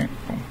 right?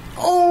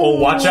 Oh,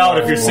 watch out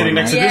if you're sitting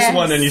next to this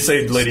one and you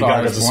say Lady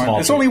Gaga's a small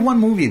pick. It's only one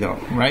movie, though,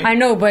 right? I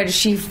know, but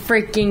she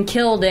freaking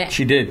killed it.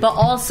 She did. But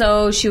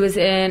also, she was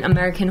in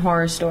American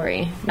Horror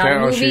Story. Not a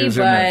movie, but...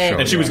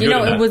 And she was good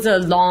in that. it was a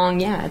long...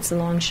 Yeah, it's a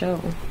long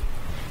show.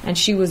 And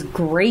she was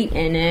great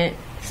in it.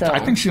 So I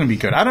think she's going to be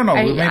good. I don't know.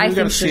 Maybe we got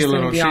to see a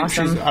little...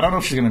 Awesome. I don't know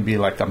if she's going to be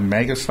like a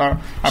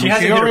megastar. I mean, she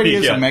hasn't already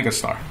hit her peak is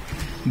a megastar.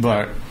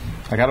 But...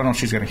 Like, I don't know if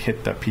she's going to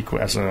hit that peak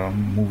as a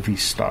movie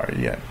star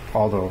yet.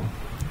 Although,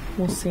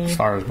 We'll see.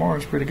 Star is Born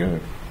is pretty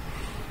good.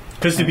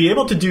 Because to be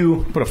able to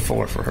do... Put a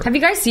 4 for her. Have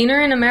you guys seen her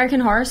in American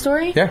Horror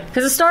Story? Yeah.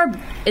 Because A Star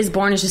is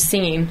Born is just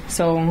singing,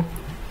 so...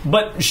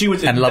 But she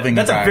was... And loving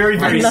That's a guy. a very,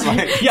 very...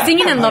 Yeah.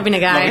 Singing and loving a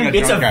guy. Loving a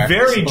It's a drunk guy.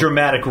 very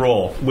dramatic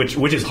role, which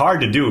is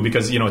hard to do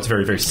because, it's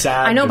very, very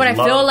sad. I know, but I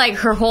There's feel love. like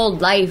her whole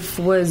life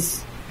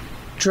was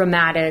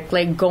dramatic.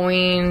 Like,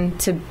 going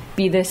to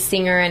be this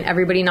singer and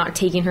everybody not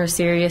taking her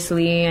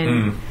seriously.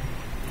 And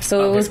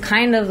so it was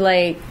kind of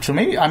like... So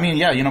maybe,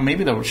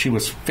 maybe she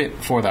was fit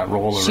for that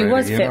role already. She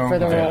was fit for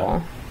the Yeah.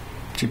 role.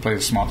 She plays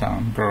a small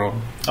town girl.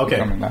 Okay.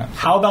 becoming that.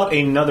 How about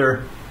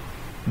another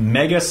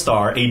mega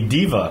star, a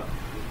diva,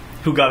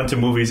 who got into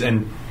movies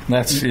and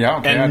That's, yeah.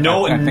 Okay. and I think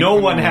no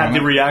we one know had on the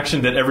it.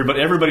 reaction that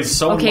everybody's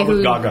so in love with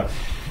who? Gaga.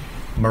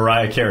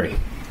 Mariah Carey.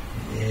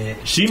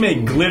 She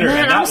made Glitter, Man,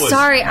 and that I'm was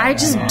sorry. I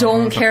just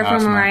don't it's a care for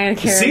pass now. Mariah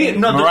Carey. See,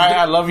 no, Mariah,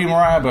 I love you,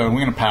 Mariah, but we're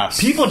going to pass.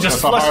 people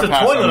just That's a flushed hard the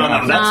pass toilet on that.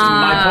 them. That's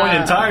my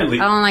point entirely.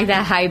 I don't like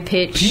that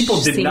high-pitched People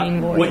did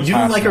singing not. voice. What, you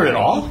didn't like her at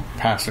all?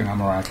 Passing on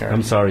Mariah Carey.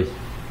 I'm sorry.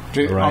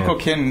 Mariah. Uncle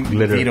Ken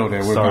Glitter. vetoed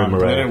it. We're Sorry, gone.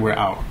 Mariah. Glitter, we're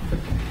out.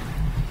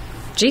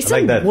 Jason I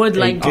like that. would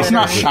like It's glitter. It's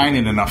not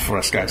shining enough for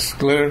us, guys.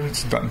 Glitter,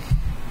 it's done.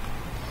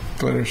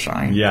 Glitter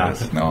shine. Yeah.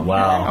 No.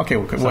 Wow. Okay,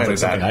 we'll Sounds edit like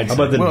something that. I'd How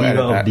about the We'll diva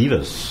edit of that.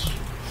 divas?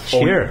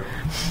 Cher.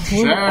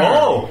 Sure.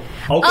 Oh,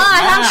 okay.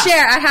 I have Mask.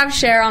 Cher. I have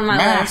Cher on my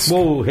Mask. list.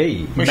 Whoa,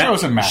 hey. Michelle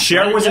was in Mask.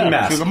 Cher right? was in Yeah,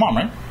 Mask. She was the mom,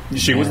 right?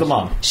 She was the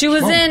mom. She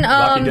was in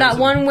Rocky that Denison.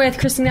 one with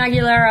Christina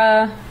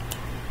Aguilera.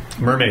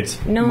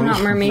 Mermaids. No,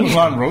 not Mermaid.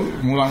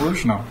 Moulin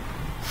Rouge? No.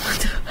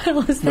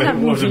 What was Wait, that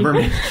what was it? movie?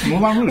 Mermaid?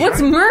 Moulin Rouge.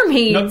 What's right?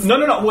 Mermaids?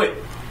 No.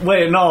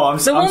 Wait. No, I'm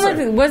The sorry. one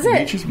with was it?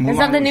 Beaches? Is Moulin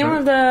that the Rouge, name right?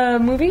 of the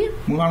movie?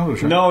 Moulin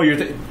Rouge. Right? No,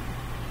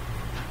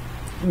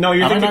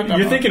 you're I don't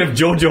know. thinking of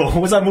JoJo. What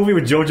was that movie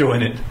with JoJo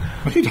in it?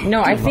 What are you talking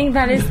No, I about? think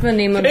that is the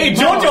name of Hey,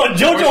 the JoJo No,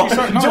 it's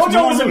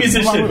JoJo was a Moulin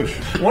musician.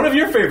 Rouge. One of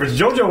your favorites.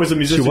 JoJo was a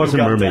musician She was who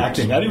in got into Mermaids.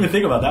 acting. I didn't even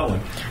think about that one.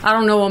 I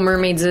don't know what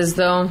Mermaids is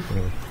though.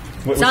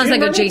 Was Sounds she in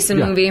like a Mermaids? Jason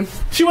Yeah. movie.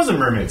 She was in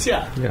Mermaids,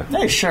 yeah.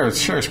 Hey,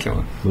 Cher's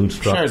killing.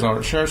 Moonstruck.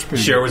 Cher's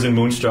pretty Cher was in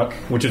Moonstruck,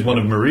 which is one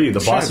of Marie,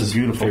 the Cher's boss's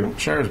beautiful. favorite.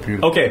 Cher's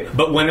beautiful. Okay,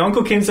 but when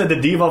Uncle Ken said the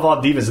diva of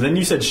all divas, and then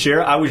you said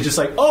Cher, I was just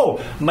like, oh,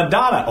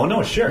 Madonna. Oh,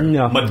 no, Cher.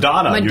 No.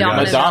 Madonna, you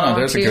Madonna. guys. Madonna,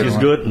 there's a good She's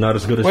one. good, not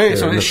as good as Wait, Cher.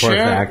 so is as far as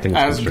the Cher acting is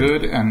as concerned.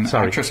 good an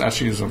Sorry. actress as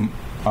she is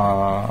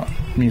a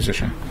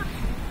musician?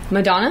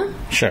 Madonna?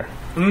 Cher.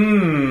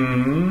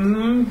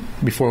 Mm,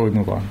 Before we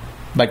move on.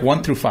 Like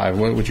 1 through 5,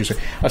 what would you say?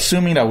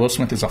 Assuming that Will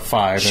Smith is a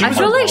 5. and I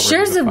feel Mark like Wahlberg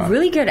Cher's is a 5.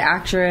 really good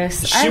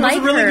actress. she I was like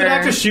a really her. good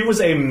actress. She was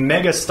a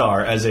mega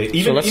star as a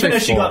even let's even say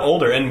as she 4. got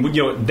older, and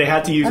they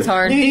had to use That's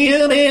hard. They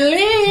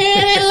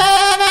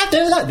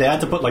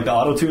had to put like the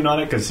auto tune on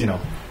it because I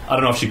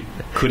don't know if she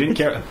couldn't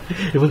care.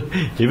 Even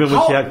when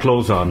How- she had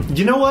clothes on.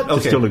 You know what?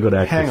 Okay, still a good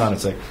actress. Hang on a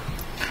sec.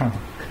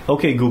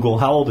 Okay, Google,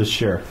 how old is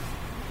Cher?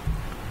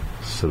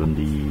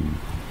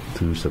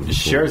 72, 74.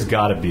 Cher's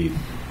got to be.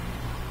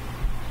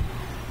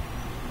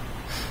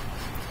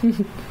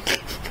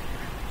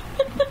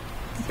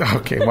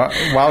 Okay,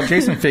 while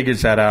Jason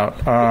figures that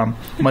out,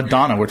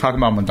 Madonna, we're talking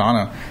about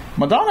Madonna.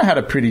 Madonna had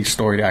a pretty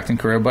storied acting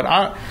career, but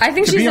I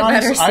think to she's be a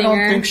honest, better I don't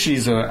singer. think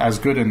she's as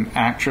good an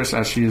actress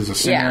as she is a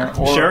singer. Yeah.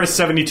 Or, Cher is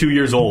 72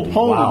 years old.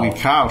 holy Wow.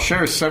 cow,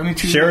 Cher is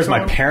 72 Cher years is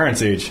my old?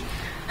 parents' age.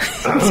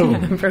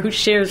 Bro,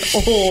 Cher's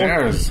old.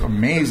 Cher is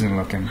amazing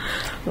looking.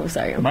 Oh,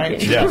 sorry. I'm Right?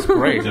 kidding. Yeah. She's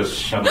great. Just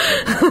shut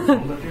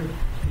up.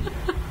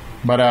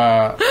 But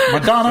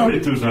Madonna...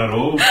 72's not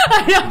old.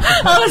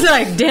 I was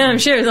like, damn,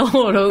 Cher's old.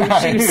 Oh,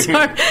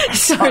 shoot.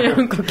 Sorry,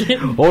 Uncle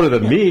Kim. Older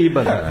than me,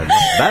 but not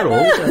that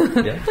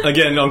old. Yeah.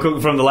 Again, Uncle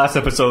from the last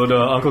episode,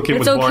 Uncle Kim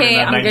It's was born in okay,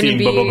 that I'm gonna 19.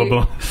 be- Blah, blah,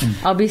 blah, blah.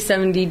 I'll be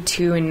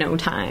 72 in no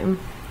time.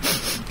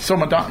 So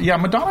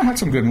Madonna had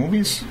some good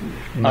movies.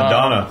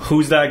 Madonna.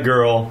 Who's that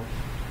girl?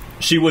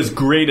 She was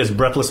great as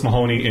Breathless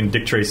Mahoney in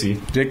Dick Tracy,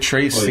 Dick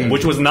Tracy.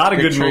 which was not a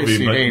Dick good movie,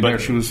 Tracy, hey, but there,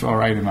 she was all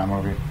right in that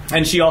movie.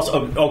 and she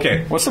also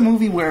okay. What's the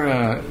movie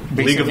where League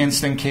Basic of-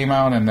 Instinct came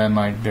out and then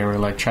like they were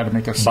like trying to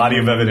make us Body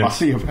of Evidence.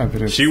 Body of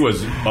Evidence. She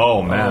was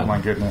oh man. Oh my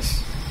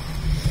goodness.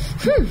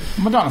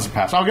 Madonna's a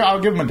pass.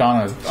 I'll give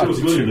Madonna She was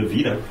good in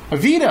Evita.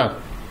 Evita.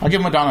 I'll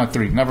give Madonna a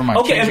 3. Never mind.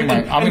 Okay, Changing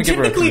and I'm going to give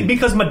her a typically 3.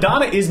 because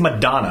Madonna is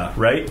Madonna,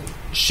 right?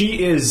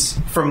 She is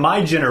from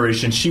my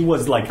generation. She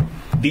was like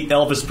the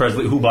Elvis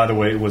Presley, who, by the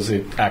way, was a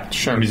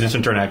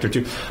musician turned actor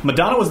too.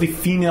 Madonna was the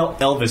female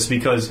Elvis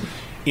because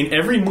in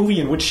every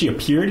movie in which she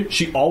appeared,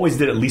 she always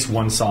did at least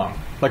one song.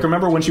 Like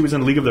remember when she was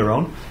in League of Their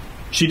Own?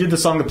 She did the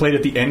song that played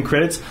at the end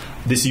credits.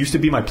 This used to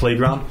be my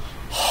playground.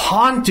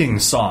 Haunting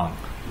song,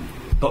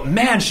 but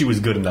man, she was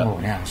good in that. Oh,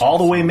 yeah. All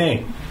the way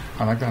May.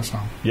 I like that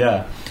song.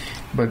 Yeah.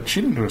 But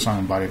she didn't do a song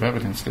in Body of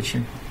Evidence, did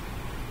she?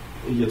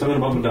 You're talking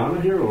about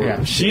Madonna here? Or?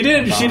 Yeah. She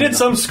did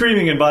some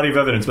screaming in Body of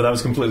Evidence, but that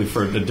was completely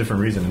for a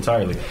different reason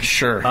entirely.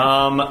 Sure.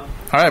 All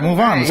right, move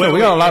on. So we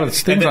got a lot of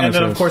things on and this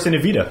then, of list. course, in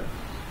Evita.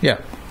 Yeah.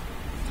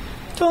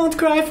 Don't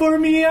cry for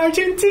me,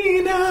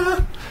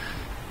 Argentina.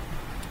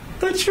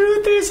 The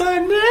truth is I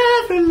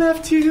never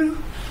left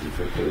you.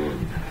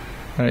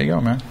 There you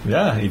go, man.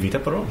 Yeah,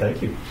 Evita Perón.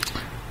 Thank you.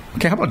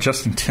 Okay, how about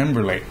Justin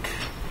Timberlake?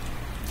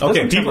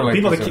 Okay, Justin Timberlake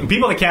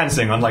people that can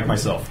sing, unlike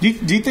myself. Do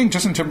you think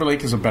Justin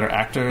Timberlake is a better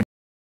actor,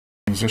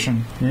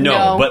 musician?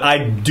 No, but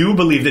I do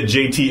believe that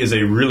JT is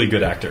a really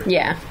good actor.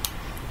 Yeah.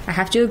 I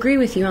have to agree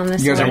with you on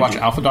this. You guys one. ever watch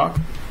Alpha Dog?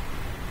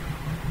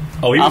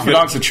 Oh, he was Alpha good.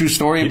 Dog's a true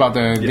story about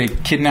they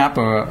kidnap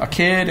a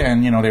kid,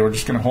 and they were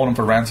just going to hold him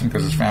for ransom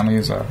because his family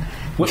is a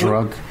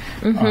drug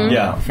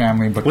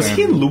family. But was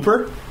he in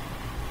Looper?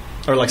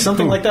 Or like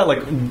something like that?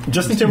 Like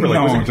Justin Timberlake?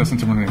 No, Justin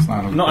Timberlake's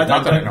not. No,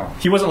 I know.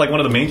 He wasn't like one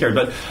of the main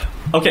characters.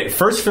 But, okay,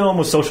 first film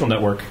was Social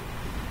Network.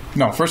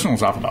 No, first one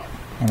was Alpha Dog,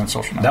 and then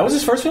Social Network. That was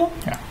his first film?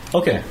 Yeah.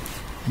 Okay.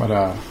 But,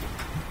 and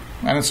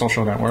then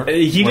Social Network.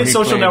 He did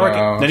Social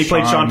Network, then he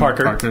played Sean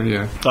Parker.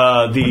 Yeah.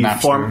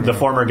 The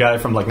former guy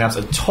from like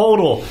Napster.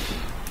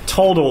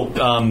 Total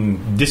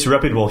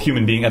disreputable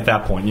human being at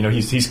that point.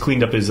 He's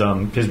cleaned up his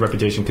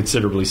reputation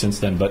considerably since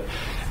then. But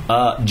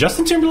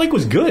Justin Timberlake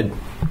was good.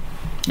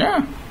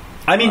 Yeah.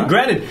 I mean,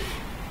 granted,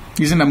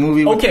 he's in a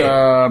movie with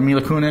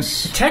Mila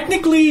Kunis.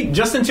 Technically,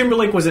 Justin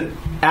Timberlake was an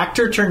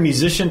actor turned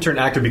musician turned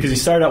actor because he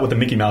started out with the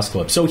Mickey Mouse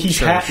Club. So he's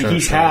had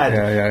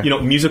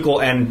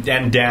musical and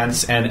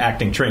dance and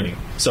acting training.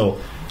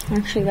 So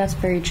actually, that's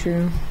very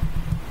true.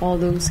 All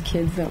those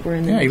kids that were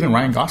in the even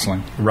Ryan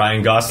Gosling,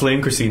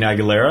 Christina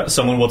Aguilera,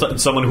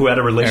 someone who had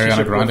a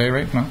relationship Ariana Grande, with,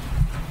 right? No.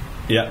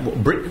 Yeah.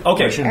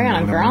 Okay.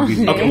 Ariana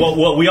Grande. Okay.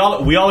 Well, we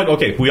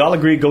all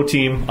agree. Go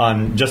team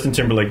on Justin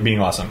Timberlake being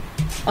awesome.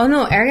 Oh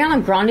no,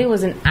 Ariana Grande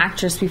was an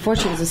actress before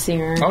she was a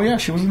singer. Oh yeah,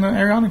 she was in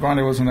Ariana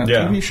Grande was in that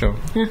TV show.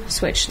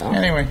 Switch though.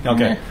 Anyway.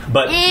 Okay.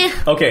 But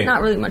okay.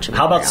 Not really much of.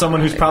 How about someone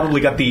who's probably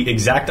got the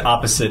exact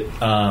opposite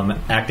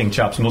acting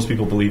chops? Most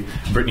people believe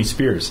Britney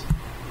Spears.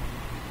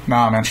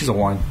 Nah, man, she's a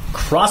 1.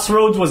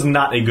 Crossroads was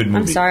not a good movie.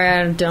 I'm sorry,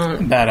 I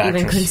don't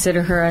even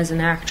consider her as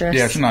an actress.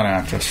 Yeah, she's not an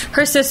actress.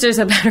 Her sister's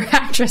a better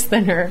actress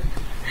than her,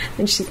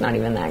 and she's not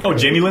even that good. Oh,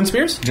 Jamie Lynn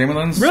Spears? Jamie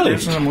Lynn really?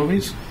 Spears in the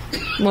movies?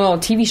 Well,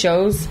 TV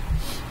shows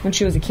when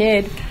she was a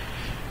kid.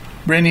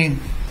 Brittany.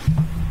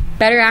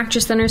 Better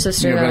actress than her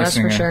sister, though, that's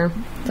singer. for sure.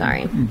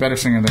 Sorry. Better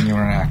singer than you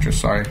were an actress.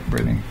 Sorry,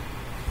 Brittany.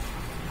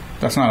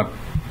 That's not a...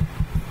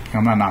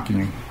 I'm not knocking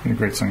you. You're a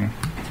great singer.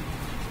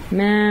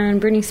 Man,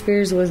 Britney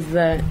Spears was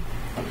the...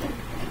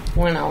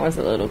 when I was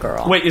a little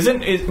girl. Wait,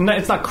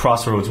 it's not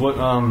Crossroads. What?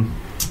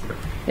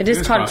 It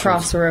is called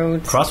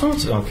Crossroads.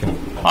 Crossroads? Okay.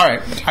 All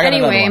right. I got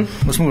another one.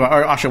 Let's move on.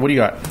 All right, Asha, what do you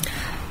got?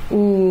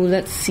 Ooh,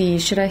 let's see.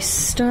 Should I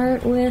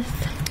start with...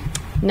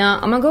 No,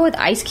 I'm going to go with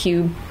Ice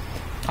Cube.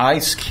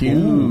 Ice Cube.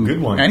 Ooh, good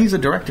one. And he's a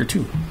director,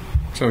 too.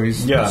 So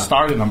he's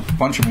starred in a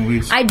bunch of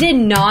movies. I did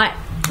not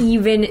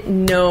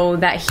even know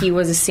that he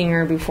was a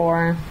singer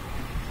before.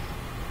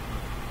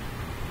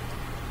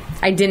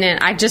 I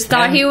didn't. I just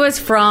thought he was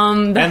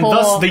from the whole...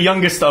 And thus the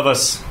youngest of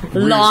us.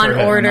 Law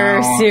and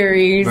Order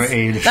series.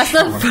 The That's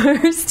the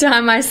first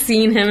time I've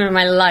seen him in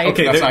my life.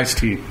 Okay, that's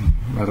Ice-T,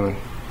 by the way.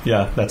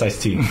 Yeah, that's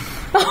Ice-T.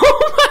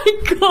 Oh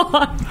my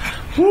god.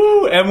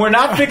 Woo, and we're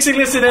not fixing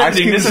this in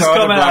editing. This is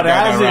coming out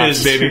as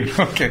is, baby.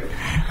 Okay.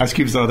 Ice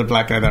Cube's the other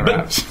black guy that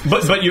raps.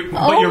 But you're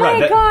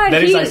right.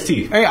 That is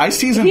Ice-T. Hey,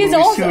 Ice-T's in movies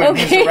also, too.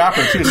 Okay. He's a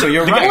rapper, too, so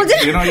you're right.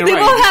 You're right. They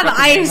both have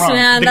ice,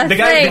 man. The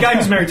guy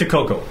who's married to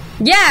Coco.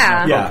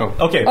 Yeah.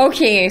 Okay.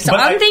 Okay, so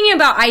I'm thinking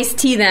about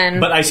Ice-T then.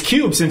 But Ice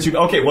Cube, since you...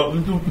 Okay,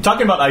 well,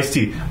 talking about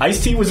Ice-T.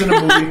 Ice-T was in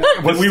a movie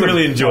that we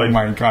really enjoyed. Oh,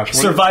 my gosh.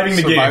 Surviving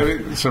the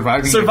Game.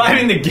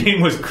 Surviving the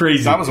Game was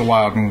crazy. That was a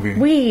wild movie.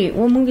 Wait,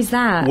 what movie's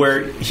that?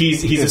 Where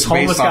he's this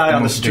homeless guy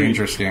on the street.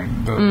 Dangerous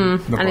Game. I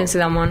didn't see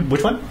that one.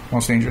 Which one?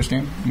 Most Dangerous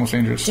Game? Most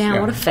Dangerous. Damn,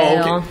 what a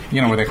fail. Oh, okay.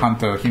 You know, where they hunt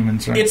the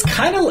humans. Right? It's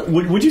kind of...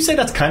 Would you say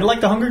that's kind of like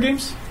the Hunger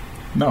Games?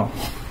 No.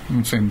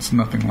 I'm saying it's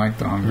nothing like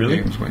the Hunger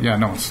Games. But yeah,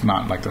 no, it's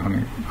not like the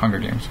Hunger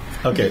Games.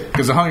 Okay.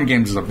 Because the Hunger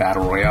Games is a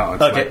battle royale.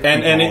 It's okay, like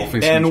and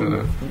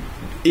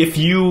if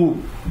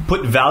you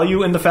put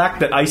value in the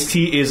fact that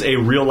Ice-T is a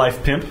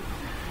real-life pimp,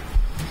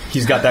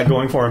 he's got that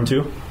going for him,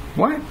 too.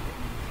 What?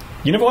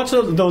 You never watched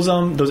those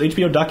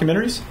HBO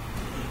documentaries?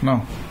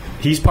 No.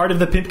 He's part of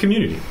the pimp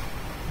community.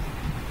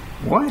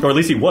 What? Or at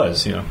least he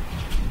was,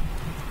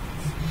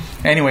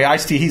 Anyway,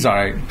 Ice-T, he's all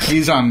right.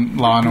 He's on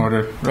Law and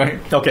Order, right?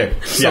 Okay.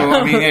 So,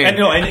 I mean, hey,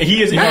 and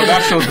he is...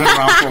 that show's been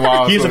around for a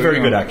while. He's a very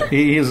good actor.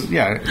 He is,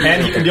 yeah.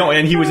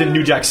 And he was in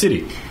New Jack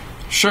City.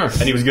 Sure.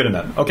 And he was good in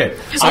that. Okay.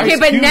 Okay,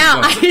 but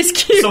now Ice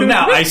Cube. So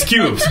now Ice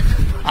Cube.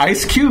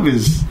 Ice Cube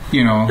is,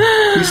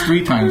 he's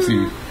 3 times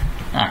the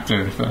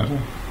actor.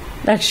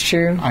 That's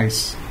true.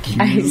 Ice Cube.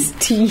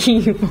 Ice-T. Ice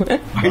Cube.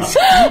 Ice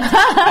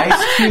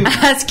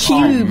Cube.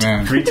 Oh,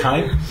 man. 3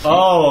 times?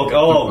 Oh,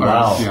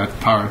 wow. Yeah,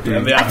 power. I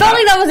felt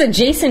like that was a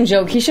Jason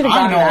joke. He should have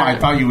gotten that. I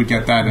thought you would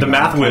get that. The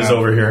math whiz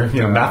over here.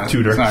 Math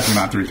tutor. It's actually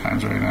not 3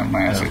 times right now.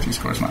 My SAT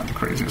score is not the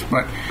craziest.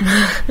 But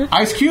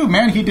Ice Cube,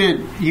 man,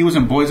 he was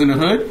in Boys in the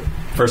Hood.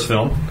 First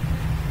film.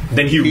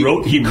 Then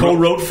he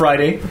co-wrote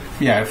Friday.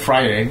 Yeah,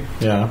 Friday.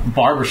 Yeah.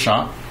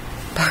 Barbershop.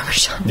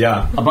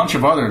 Yeah. A bunch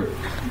of other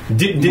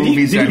Did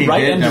he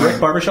write and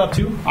direct Barbershop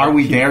too? Are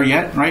we there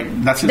yet? Right?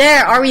 That's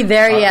Are we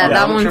there yet?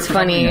 That one's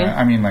funny. Yeah,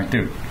 I mean, like,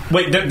 dude.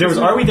 Wait, there was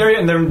Are We There Yet?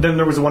 And then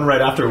there was one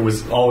right after. It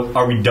was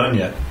Are We Done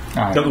Yet?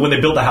 When they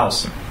built the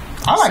house.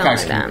 I like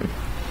Ice Cube.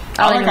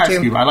 I like Ice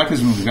Cube. I like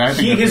his movies.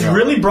 He has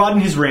really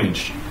broadened his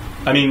range.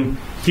 I mean,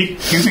 he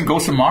was in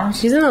Ghost of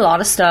Mars. He's in a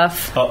lot of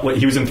stuff.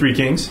 He was in Three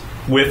Kings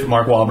with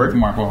Mark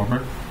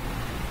Wahlberg.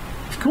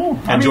 It's cool.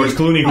 And George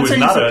Clooney, who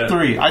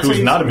was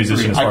not a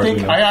musician. As far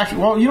as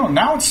we know.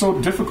 Now it's so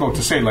difficult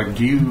to say. Like,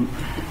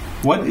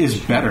 what is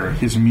better,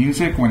 his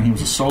music when he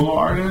was a solo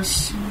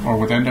artist, or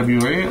with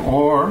NWA,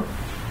 or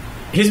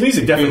his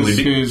music?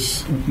 Definitely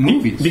his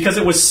movies, because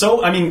it was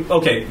so. I mean,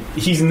 okay,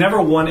 he's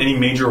never won any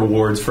major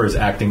awards for his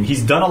acting.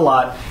 He's done a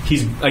lot.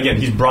 He's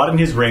broadened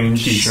his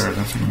range.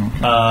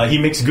 He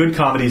makes good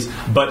comedies.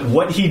 But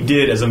what he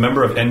did as a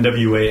member of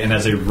NWA and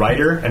as a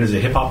writer and as a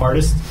hip hop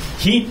artist,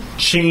 he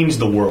changed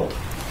the world.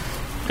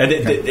 And the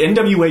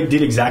NWA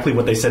did exactly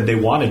what they said they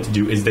wanted to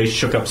do. Is they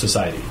shook up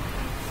society.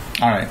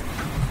 All right.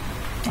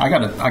 I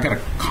got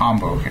a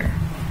combo here.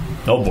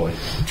 Oh boy,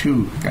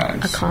 two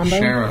guys a combo?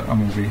 Share a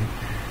movie.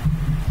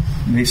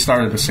 They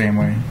started the same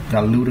way.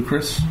 Got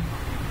Ludacris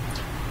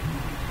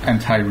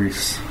and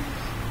Tyrese.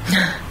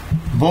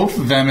 Both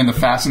of them in the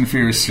Fast and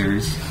Furious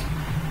series.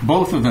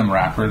 Both of them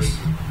rappers.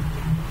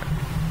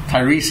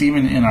 Tyrese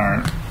even in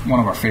one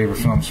of our favorite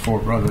films, Four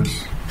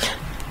Brothers.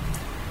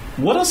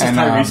 What else has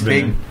Tyrese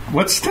been in?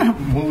 What's that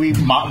movie?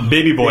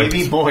 Baby Boy.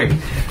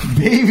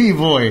 Baby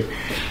Boy.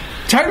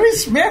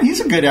 Tyrese, man, he's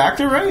a good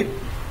actor, right?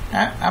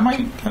 Am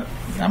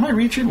I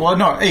reaching? Well,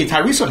 no. Hey,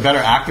 Tyrese is a better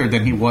actor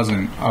than he was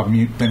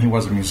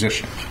a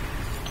musician.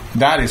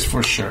 That is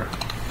for sure.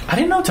 I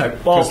didn't know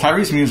because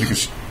Tyrese's music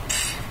is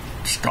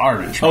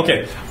garbage. Man.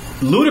 Okay,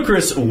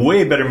 Ludacris,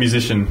 way better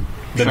musician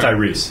than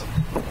Tyrese.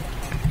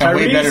 And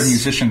way better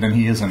musician than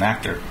he is an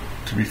actor.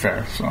 To be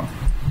fair, so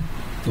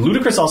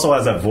Ludacris also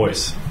has that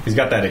voice. He's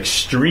got that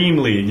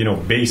extremely,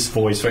 bass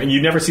voice, and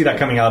you never see that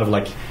coming out of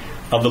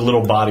the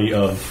little body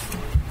of.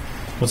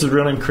 What's his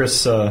real name?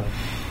 Chris. Bro,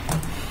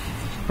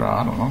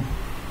 I don't know.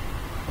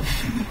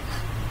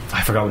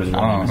 I forgot what his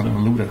real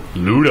name is.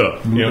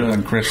 Luda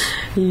and Chris.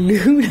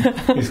 Luda.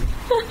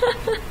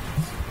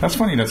 That's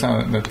funny.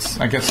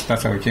 I guess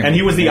that's how it came. And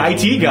he was the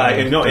IT guy,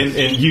 and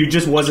he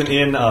just wasn't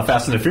in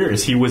Fast and the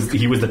Furious. He was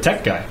the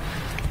tech guy.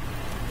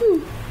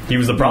 He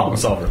was the problem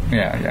solver.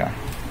 Yeah.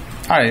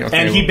 All right. Okay,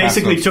 and he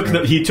basically took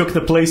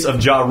the place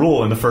of Ja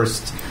Rule in the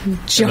first.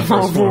 Ja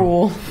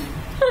Rule.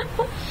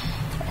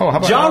 Oh, how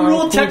about Ja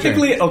Rule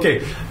technically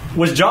okay.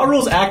 Was Ja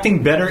Rule's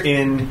acting better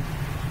in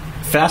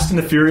Fast and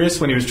the Furious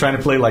when he was trying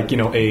to play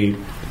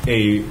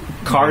a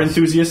car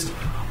enthusiast,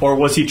 or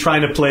was he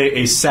trying to play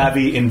a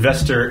savvy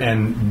investor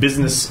and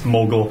business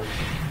mogul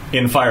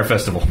in Fire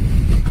Festival?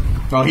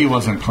 Well, he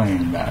wasn't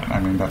playing that. I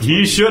mean,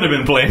 he should have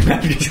been playing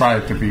that. He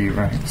tried to be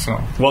right. So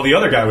well, the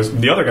other guy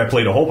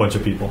played a whole bunch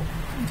of people.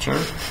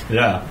 Sure.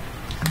 Yeah.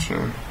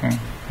 Sure. Yeah.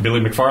 Billy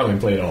McFarlane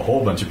played a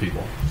whole bunch of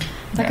people.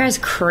 That guy's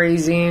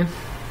crazy.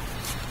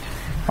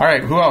 All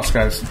right, who else,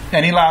 guys?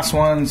 Any last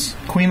ones?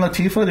 Queen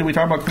Latifah? Did we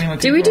talk about Queen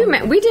Latifah? Did we do?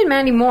 We did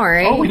Mandy Moore,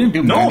 right? Oh, we didn't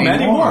do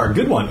Mandy Moore.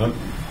 Good one.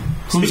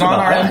 Who's on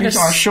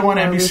our show on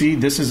NBC?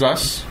 This Is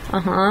Us.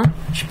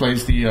 She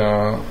plays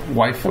the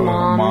wife or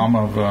mom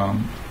of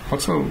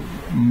what's the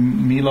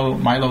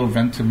Milo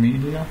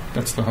Ventimiglia?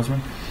 That's the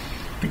husband.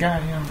 The guy,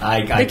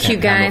 the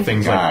cute guy.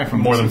 Things like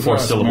more than 4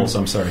 syllables.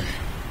 I'm sorry.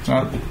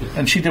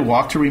 And she did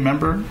Walk to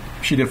Remember.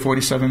 She did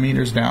 47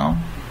 Meters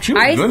Down. She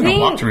was good in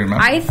Walk to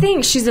Remember. I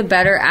think she's a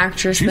better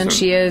actress than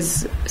she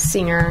is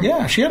singer.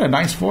 Yeah, she had a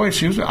nice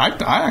voice. I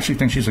actually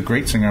think she's a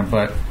great singer,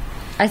 but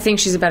I think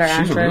she's a better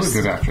actress. She's a really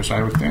good actress,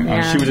 I would think.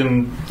 She was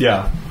in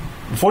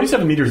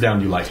 47 Meters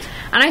Down. You liked,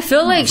 and I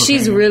feel like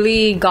she's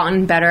really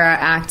gotten better at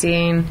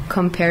acting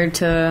compared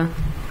to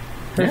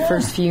her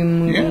first few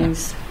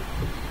movies. Yeah.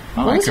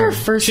 What was her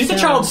first? She's a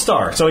child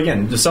star. So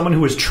again, just someone who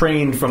was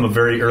trained from a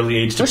very early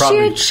age to was she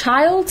a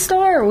child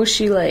star, or was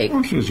she like?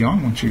 Well, she was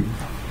young when she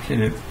hit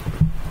it.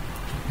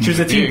 She was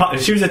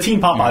a teen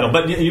pop idol,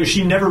 but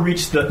she never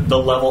reached the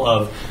level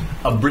of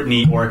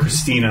Britney or a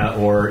Christina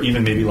or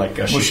even maybe like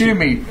a she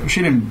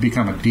didn't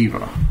become a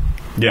diva.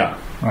 Yeah.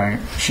 Right?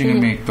 She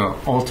didn't make the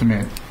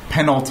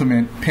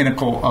penultimate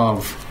pinnacle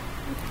of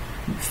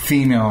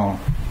female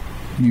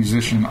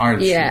musician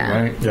artistry,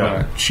 right?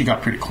 Yeah. But she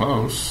got pretty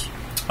close.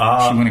 She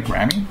won a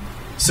Grammy.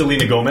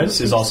 Selena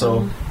Gomez is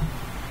also...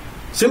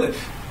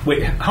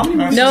 Wait, how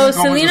many? No,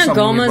 Selena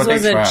Gomez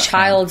was a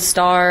child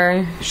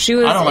star. She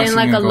was in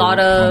like a lot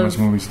of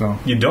movies, though.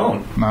 You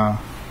don't? Nah.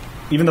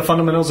 Even The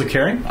Fundamentals of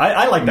Caring?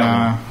 I like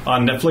that one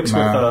on Netflix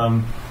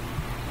with.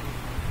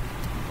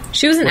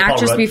 She was an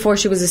actress before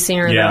she was a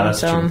singer. Yeah, though, that's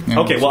so.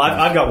 true. Okay, well,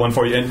 I've got one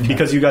for you, and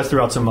because you guys threw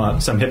out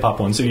some hip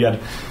hop ones, so you had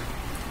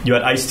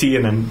Ice-T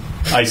and then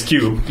Ice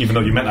Cube, even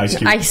though you meant Ice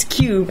Cube. Ice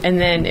Cube, and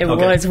then it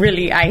was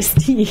really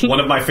Ice-T. One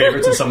of my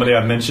favorites, and somebody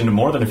I've mentioned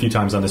more than a few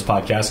times on this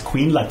podcast,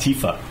 Queen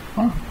Latifah.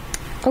 Huh.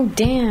 Oh,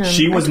 damn.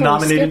 She was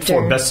nominated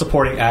for Best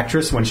Supporting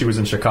Actress when she was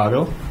in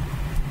Chicago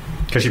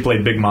because she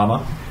played Big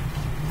Mama.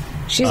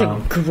 She's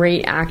a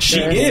great actress.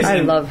 She is. I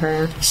love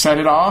her. Set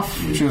It Off.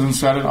 She was in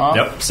Set It Off.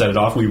 Yep, Set It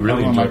Off. We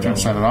really enjoyed that one.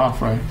 Set It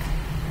Off, right?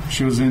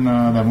 She was in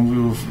that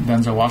movie with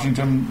Denzel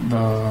Washington,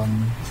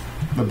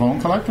 the Bone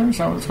Collector. Is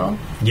that what it's called?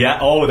 Yeah.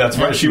 Oh, that's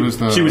right. She was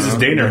his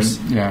day nurse.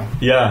 Yeah.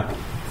 Yeah.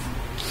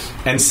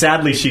 And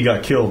sadly, she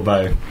got killed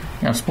by.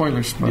 Yeah.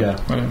 Spoilers. But Yeah.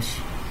 What else?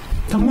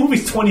 The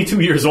movie's 22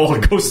 years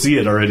old. Go see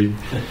it already.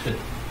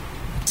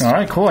 All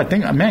right. Cool. I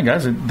think, man,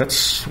 guys, we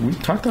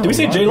talked about. Did we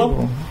say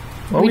J-Lo?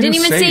 Well, We didn't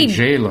even say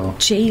J-Lo.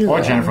 J-Lo.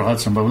 Or Jennifer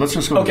Hudson, but let's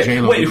just go with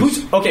J-Lo. Wait,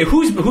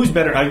 who's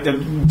better?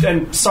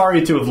 And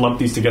sorry to have lumped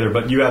these together,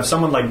 but you have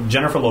someone like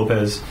Jennifer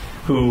Lopez,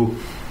 who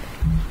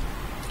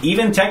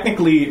even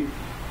technically,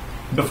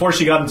 before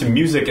she got into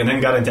music and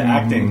then got into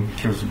acting,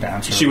 she was a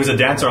dancer. She was a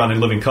dancer on In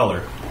Living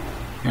Color.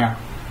 Yeah.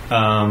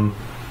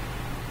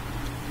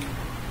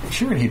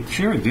 She already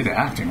did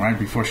acting, right?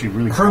 Before she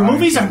really. Her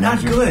movies are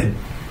not good.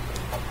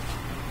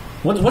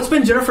 What's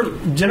been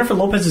Jennifer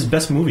Lopez's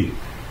best movie?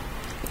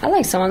 I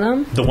like some of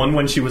them. The one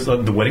when she was the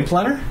wedding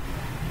planner?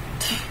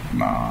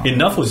 Nah.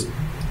 Enough was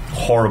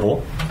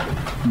horrible.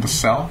 The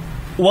Cell?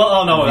 Well,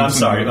 oh no, I'm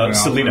sorry.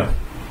 Selena.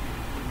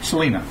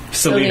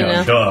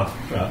 Duh.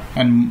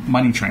 And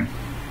Money Train.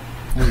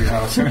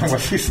 That's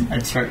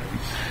right.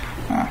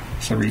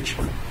 It's a reach.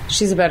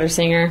 She's a better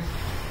singer.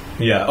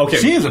 Yeah, okay.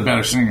 She is a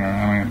better singer.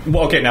 I mean,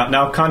 well, okay,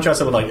 now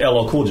contrast it with like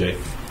LL Cool J,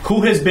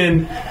 who has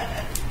been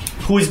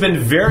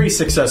very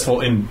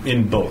successful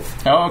in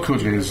both. LL Cool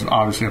J is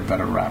obviously a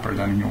better rapper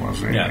than he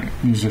was a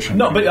musician.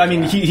 No, but I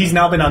mean, he's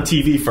now been on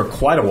TV for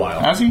quite a while.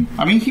 Has he?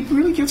 I mean, he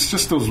really gets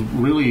just those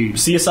really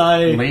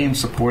CSI lame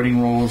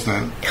supporting roles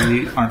that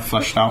really aren't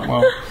fleshed out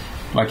well.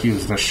 Like he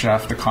was the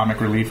chef, the comic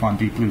relief on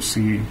Deep Blue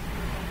Sea.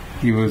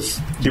 He was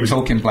the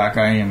token black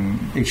guy in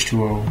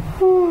H2O,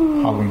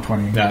 Halloween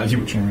 20. Yeah,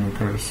 Jamie Lee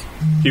Curtis.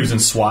 He was in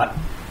SWAT.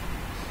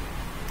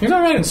 He was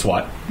all right in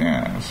SWAT.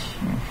 Yeah.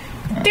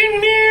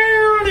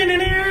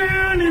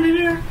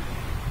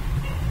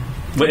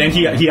 But and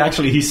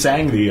he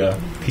sang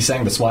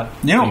the SWAT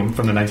theme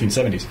from the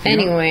 1970s.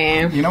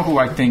 Anyway, you know who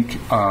I think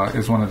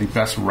is one of the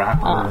best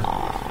rapper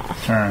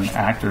turned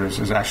actors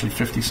is actually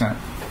 50 Cent.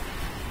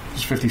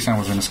 50 Cent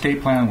was in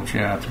Escape Plan, which,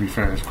 to be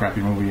fair, is a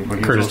crappy movie.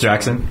 But Curtis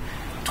Jackson.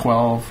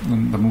 12,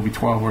 the movie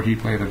 12, where he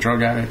played a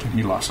drug addict, and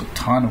he lost a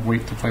ton of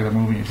weight to play that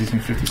movie. He's in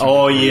 50 Cent.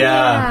 Oh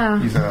yeah,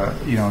 he's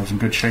he's in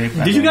good shape.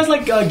 Did you guys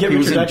like Get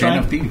Rich or Die Trying?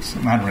 Den of Thieves.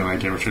 Not really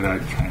like Get Rich or Die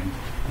Trying,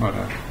 but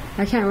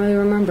I can't really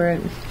remember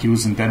it. He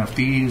was in Den of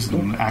Thieves,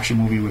 an action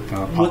movie with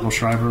Pablo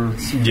Schreiber.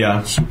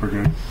 Yeah, super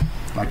good.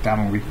 Like that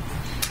movie.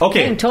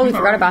 Okay, I totally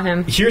forgot about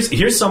him.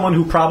 Here's someone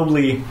who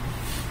probably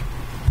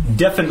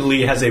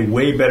definitely has a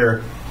way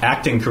better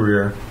acting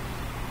career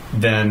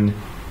than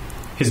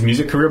his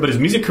music career, but his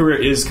music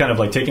career is kind of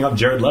like taking up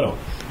Jared Leto.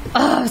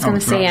 Oh, I was going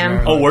to say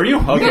him. Oh, were you?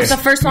 Okay. That's the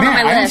first one on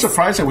my I'm list.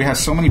 surprised that we have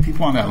so many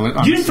people on that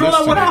list. You didn't throw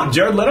that one out,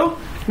 Jared Leto?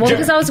 Well,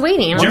 because I was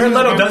waiting. Jared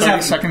Leto does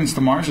have Seconds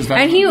to Mars. Is that?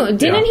 And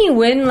he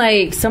win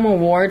like some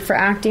award for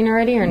acting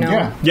already, or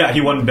no? Yeah,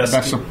 he won best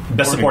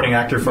supporting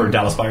actor for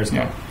Dallas Buyers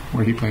Club. Yeah,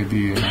 where he played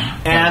the.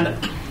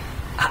 And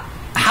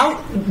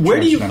where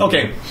do you?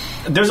 Okay,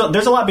 there's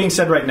a lot being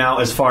said right now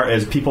as far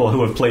as people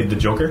who have played the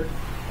Joker.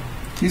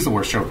 He's the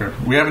worst Joker.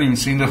 We haven't even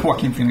seen the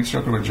Joaquin Phoenix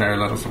Joker, but Jared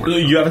Leto's the worst.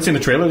 You haven't seen the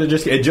trailer? It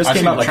just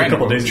came out like a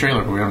couple days ago.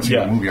 Trailer, but we haven't seen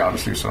the movie,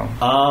 obviously. So,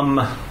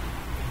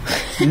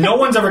 no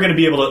one's ever going to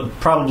be able to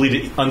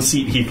probably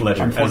unseat Heath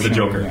Ledger as the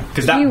Joker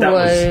because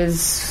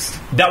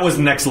that was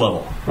next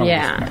level.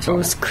 It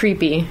was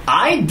creepy.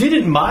 I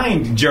didn't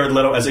mind Jared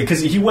Leto because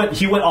he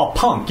went all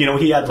punk. You know,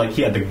 he had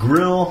the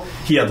grill.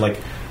 He had like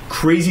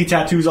crazy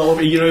tattoos all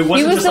over. You know, it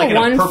wasn't just like in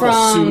a purple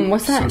suit.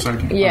 What's that?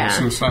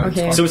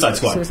 Suicide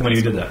Squad. When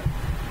he did that.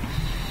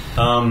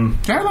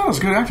 Jared Leto's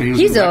a good actor.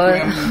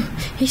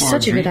 He's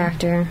such a good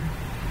actor.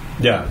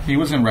 Yeah, he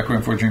was in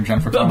Requiem for a Dream.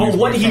 Jennifer. But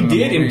what he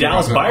did in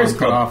Dallas Buyers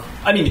Club,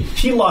 I mean,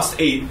 he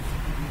lost a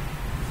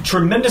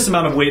tremendous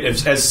amount of weight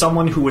as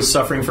someone who was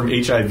suffering from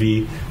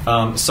HIV.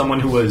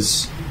 Someone who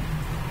was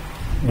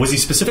he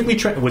specifically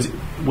was he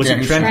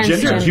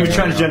transgender? He was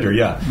transgender.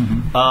 Yeah.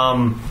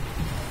 Mm-hmm.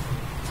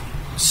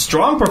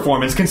 Strong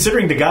performance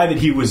considering the guy that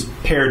he was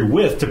paired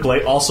with to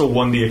play also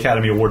won the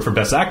Academy Award for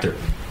Best Actor.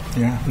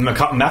 Yeah,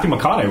 Matthew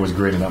McConaughey was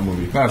great in that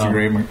movie. That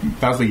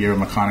was the year of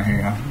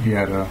McConaughey. Huh? He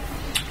had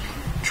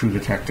True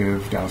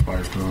Detective, Dallas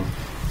Buyers Club.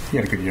 He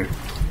had a good year.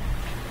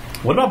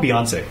 What about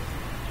Beyonce?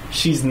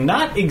 She's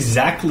not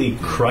exactly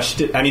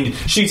crushed it. I mean,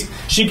 she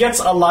gets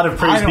a lot of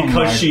praise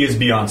because she is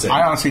Beyonce.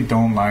 I honestly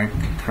don't like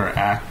her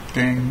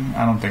acting.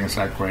 I don't think it's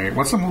that great.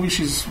 What's the movie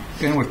she's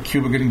in with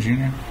Cuba Gooding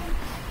Jr.?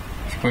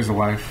 She plays the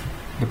wife,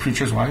 the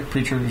preacher's wife,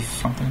 preacher's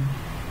something.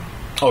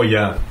 Oh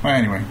yeah. Well,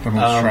 anyway, the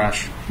movie's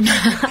trash.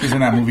 She's in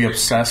that movie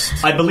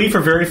Obsessed. I believe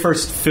her very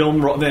first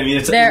film role. I mean,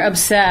 They're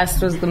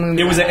Obsessed was the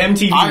movie. It was an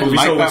MTV movie,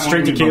 so it was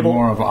straight to cable.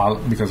 More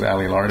of because of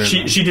Ali Larter.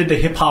 She did the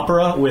hip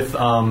opera with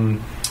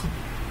Mekhi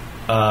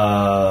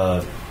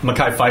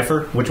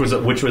Phifer, which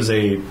was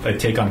a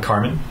take on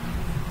Carmen.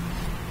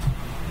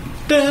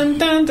 Dun,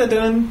 dun, dun,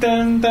 dun,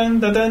 dun, dun,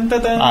 dun, dun,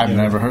 dun. I've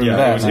never heard of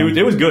that.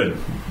 It was good.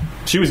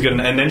 She was good,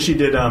 and then she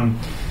did.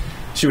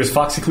 She was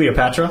Foxy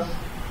Cleopatra.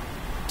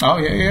 Oh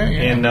yeah.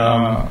 In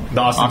the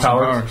Austin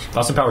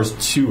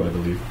Powers 2, I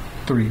believe.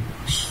 3.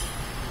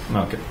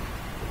 Okay.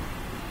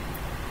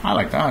 I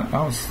like that.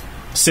 That was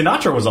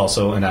Sinatra was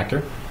also an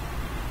actor,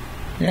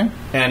 yeah.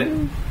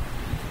 and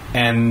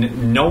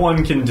no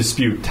one can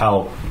dispute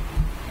how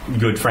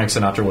good Frank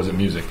Sinatra was at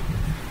music.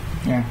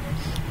 Yeah.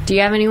 Do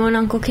you have anyone,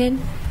 Uncle Kid?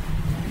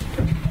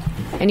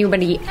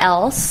 Anybody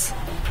else?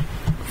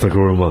 Thank you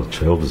very much,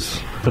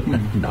 Elvis.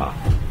 Nah,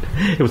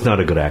 it was not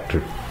a good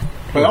actor.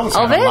 But Elvis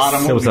had a lot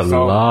of There was a movies,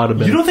 though. lot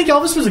of. You don't think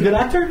Elvis was a good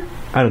actor?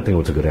 I don't think it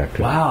was a good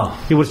actor. Wow.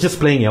 He was just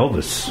playing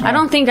Elvis. I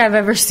don't think I've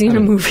ever seen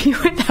a movie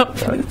with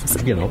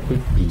Elvis. You know,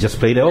 he just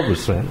played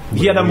Elvis, man.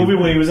 He had that movie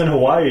when he was in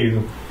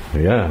Hawaii.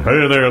 Yeah.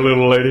 Hey there,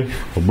 little lady.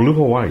 Blue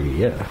Hawaii,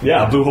 yeah.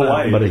 Yeah, Blue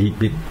Hawaii. But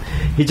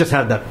he just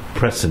had that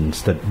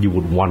presence that you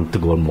would want to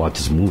go and watch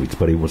his movies,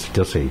 but he was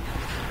just a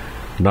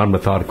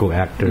non-methodical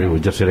actor. He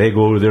would just say, hey,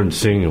 go over there and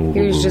sing. And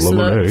He was just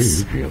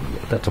looks. Yeah,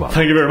 that's about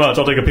Thank you very much.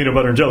 I'll take a peanut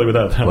butter and jelly with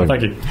that.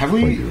 Thank you.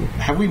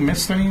 Have we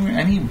missed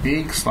any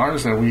big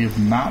stars that we have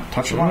not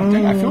touched on?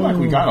 I feel like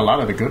we got a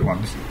lot of the good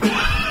ones.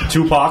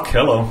 Tupac,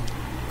 hello.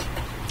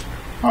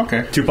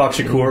 Okay. Tupac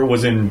Shakur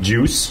was in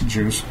Juice.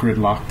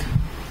 Gridlocked.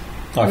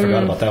 Oh, I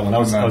forgot about that one. I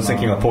was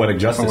thinking of Poetic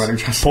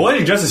Justice.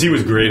 Poetic Justice, he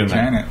was great in that.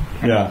 Janet.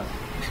 Yeah.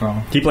 So.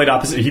 He played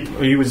opposite.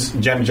 He was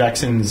Janet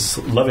Jackson's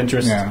love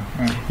interest.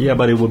 Yeah,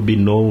 but it would be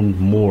known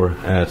more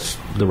as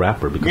the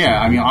rapper. Because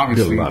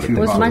obviously.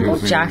 Was Michael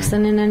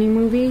Jackson in any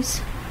movies?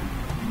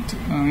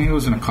 He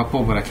was in a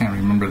couple, but I can't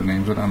remember the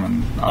names of them.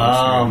 And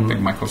I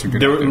think Michael's a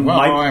good actor.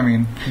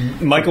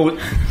 Michael.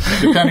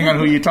 Depending on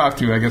who you talk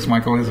to, I guess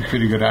Michael is a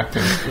pretty good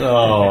actor.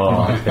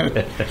 Oh.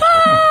 You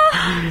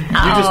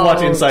just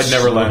watch Inside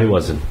Neverland. No, he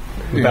wasn't.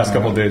 The past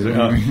couple of days.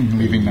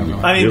 Leaving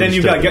Neverland. I mean, then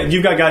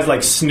you've got guys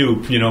like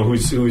Snoop,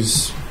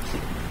 who's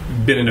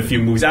been in a few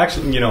movies.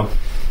 Actually,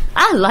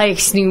 I like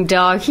Snoop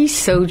Dogg. He's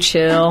so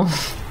chill.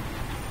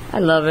 I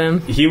love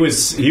him. He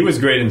was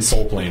great in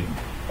Soul Plane.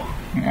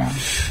 Yeah.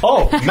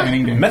 Oh,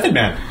 Method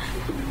Man.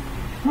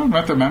 Oh,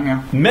 Method Man,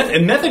 yeah.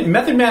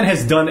 Method Man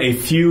has done a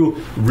few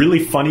really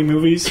funny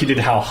movies. He did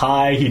How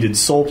High. He did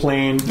Soul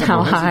Plane.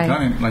 How High?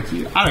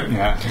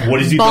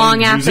 What has he Bong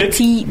done in music?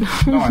 Appetit.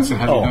 No, I said,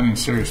 have you done any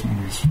serious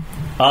movies?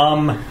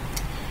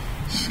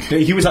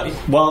 He was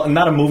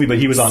not a movie, but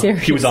he was on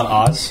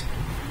Oz,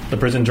 the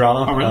prison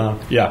drama. Oh, really?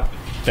 Yeah,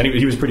 and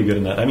he was pretty good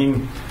in that. I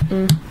mean.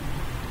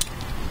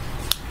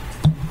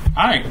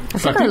 All right. I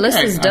think our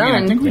list is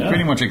done. I think we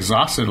pretty much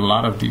exhausted a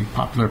lot of the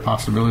popular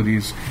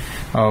possibilities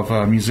of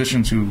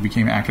musicians who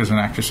became actors and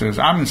actresses.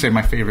 I'm going to say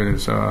my favorite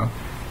is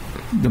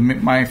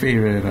my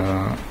favorite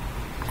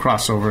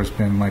crossover has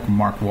been like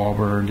Mark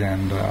Wahlberg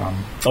and.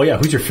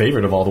 Who's your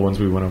favorite of all the ones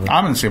we went over?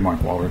 I'm going to say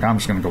Mark Wahlberg. I'm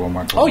just going to go with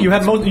Mark Wahlberg. Oh, you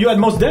had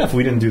Mos Def.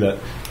 We didn't do that.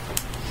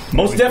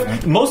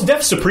 Mos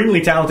Def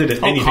supremely talented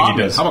at anything he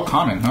does. How about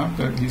Common? Huh?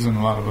 He's in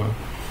a lot of.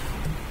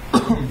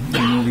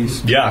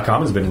 Movies. Yeah,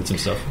 Common's been in some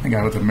stuff. The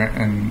guy with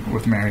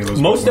Mary Elizabeth.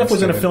 Mos Def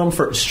was in a film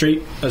for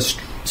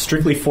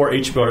strictly for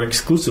HBO, or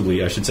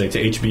exclusively, I should say,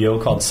 to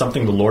HBO called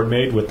Something the Lord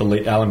Made with the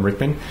late Alan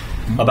Rickman,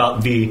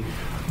 about the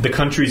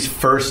country's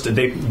first.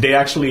 They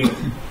actually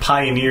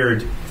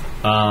pioneered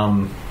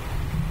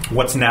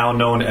what's now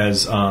known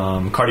as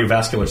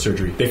cardiovascular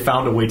surgery. They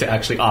found a way to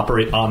actually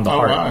operate on the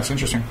heart. Oh, wow, that's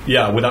interesting.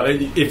 Yeah,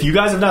 if you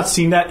guys have not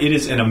seen that, it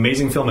is an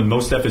amazing film, and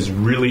Mos Def is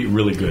really,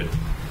 really good.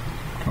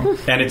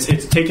 And it's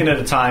taken at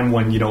a time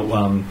when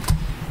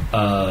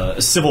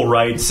civil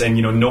rights and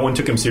no one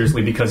took him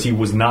seriously because he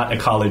was not a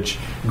college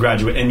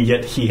graduate, and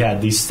yet he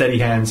had these steady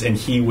hands, and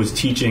he was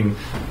teaching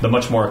the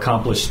much more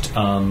accomplished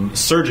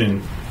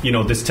surgeon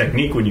this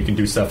technique when you can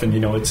do stuff, and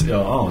it's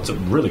a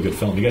really good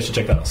film. You guys should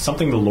check that out.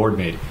 Something the Lord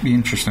Made. Be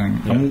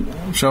interesting.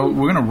 Yeah. So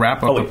we're gonna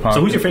wrap up.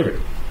 So who's your favorite?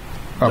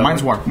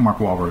 Mine's Mark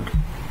Wahlberg.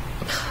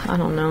 I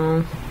don't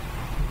know.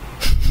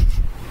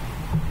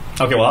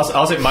 Okay, well,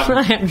 I'll say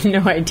I have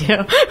no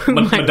idea who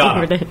my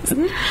favorite is.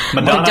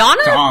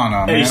 Madonna?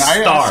 Man. A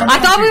star. I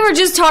thought we were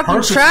just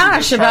talking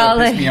trash about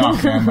piss me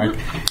off, man. Like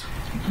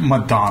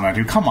Madonna,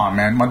 dude. Come on,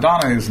 man.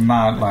 Madonna is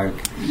not like.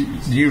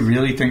 Do you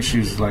really think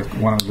she's like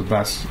one of the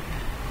best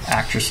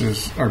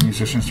actresses or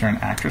musicians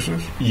turned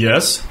actresses?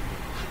 Yes.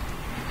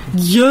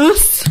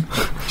 Yes.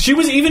 She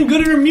was even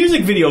good at her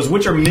music videos,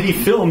 which are mini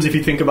films if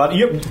you think about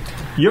it.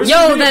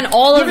 Then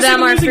all of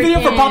them are. Music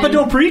video for Papa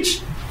Don't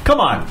Preach. Come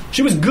on.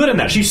 She was good in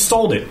that. She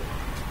sold it.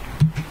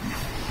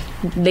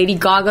 Lady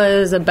Gaga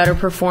is a better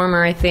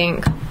performer, I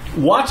think.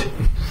 Watch it.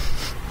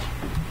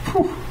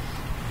 Whew.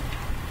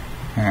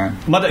 Man.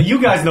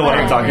 You guys know what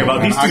I'm talking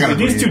about.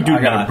 These two do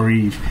I gotta not.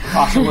 breathe.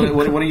 Asha,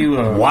 what are you...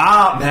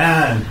 wow,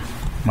 man.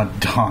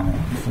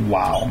 Madonna.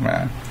 Wow,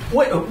 man.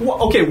 Wait,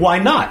 okay, why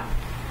not?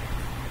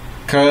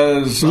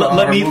 Because...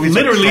 let me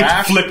literally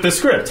flip the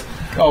script.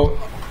 Oh,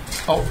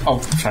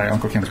 sorry,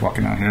 Uncle Ken's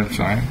walking out here.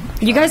 Sorry.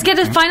 You guys get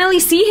to finally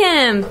see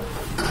him.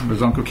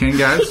 There's Uncle Ken,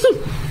 guys.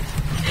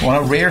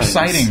 What a rare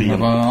sighting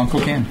of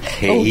Uncle Ken.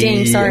 Oh,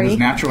 dang, sorry. His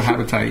natural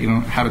habitat. You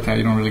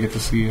don't really get to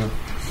see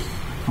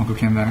Uncle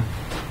Ken there.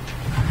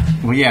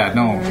 Well, yeah,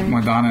 no,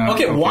 Madonna.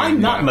 Okay, why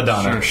not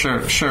Madonna? Sure,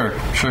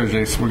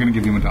 Jace. We're gonna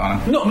give you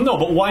Madonna. No,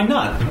 but why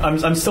not?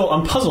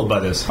 I'm puzzled by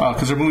this.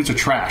 Because her movies are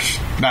trash.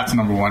 That's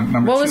number one.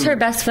 Number What two, was her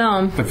best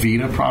film?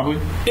 Evita, probably.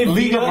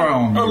 League of Her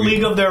Own. A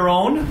League of Their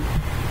Own.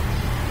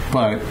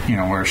 But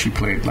where she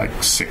played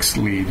like sixth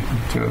lead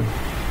to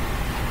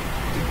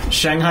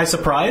Shanghai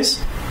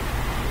Surprise.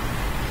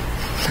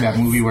 that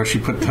movie where she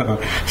put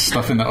the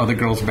stuff in the other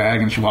girl's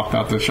bag and she walked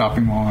out the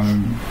shopping mall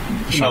and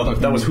No,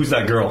 that was Who's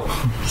That Girl?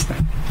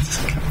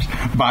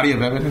 Body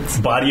of Evidence.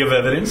 Body of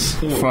Evidence.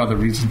 For other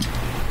reasons.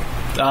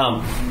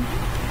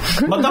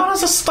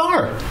 Madonna's a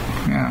star.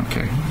 Yeah,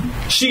 okay.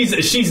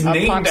 She's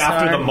named pop star.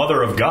 after the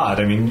Mother of God.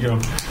 I mean,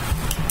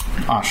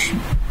 Osh.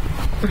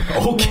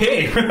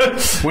 Okay.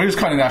 We're just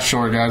cutting that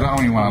short, guys. I don't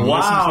even want to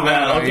listen to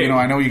that. Man. Okay.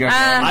 I know you guys.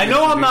 I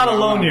know I'm not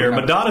alone here.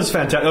 Madonna's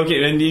fantastic.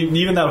 Okay, and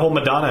even that whole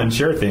Madonna and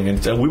Cher thing.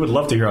 And we would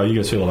love to hear how you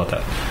guys feel about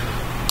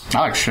that. I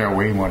like Cher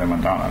way more than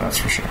Madonna, that's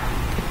for sure.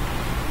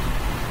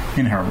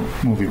 In her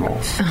movie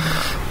roles.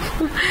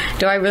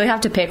 Do I really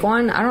have to pick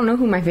one? I don't know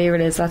who my favorite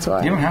is. That's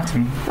why. You don't have to.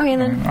 Okay,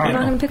 then I'm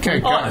not going to pick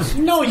Okay, one. guys.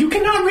 No, you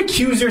cannot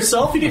recuse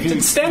yourself. You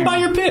can stand by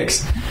your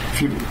picks.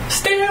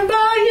 Stand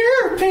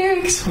by your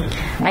picks.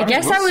 I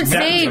guess I would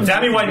say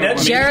Tammy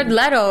Wynette. Jared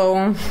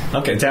Leto.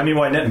 Okay, Tammy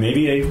Wynette,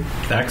 maybe a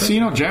actress. See,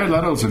 Jared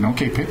Leto's an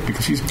okay pick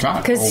because he's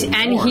got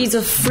And awards, he's a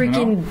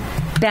freaking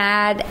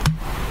bad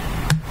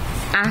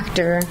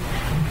actor.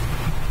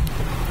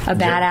 A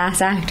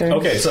badass actor.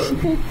 Okay, so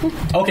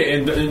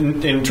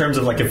in terms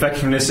of like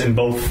effectiveness in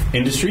both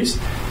industries,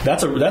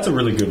 that's a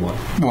really good one.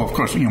 Well, of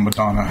course,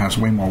 Madonna has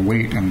way more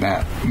weight in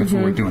that. If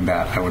we were doing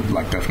that, I would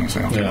definitely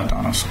say, okay, Yeah.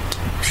 Madonna's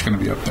she's going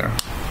to be up there.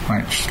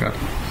 Right? She's got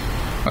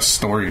a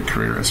storied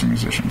career as a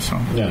musician, so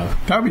Yeah.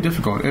 that would be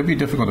difficult. It'd be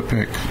difficult to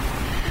pick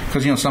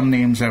because some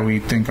names that we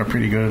think are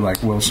pretty good,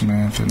 like Will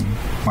Smith and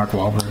Mark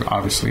Wahlberg,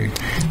 obviously.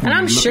 And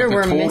I'm sure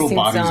we're total missing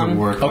bodies some. of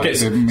work. Okay,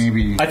 like,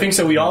 maybe I think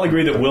so. We all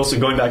agree that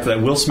Wilson. Going back to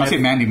that, Will I Smith.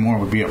 think Mandy Moore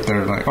would be up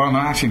there. Like, oh no,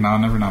 actually, no,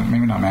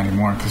 maybe not Mandy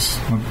Moore because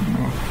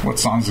what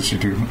songs does she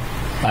do?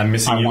 I'm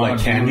missing you Wanna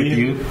like Be candy.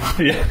 With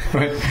You. Yeah.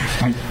 Right?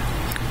 Like,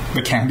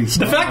 the candy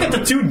song. The fact that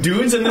the two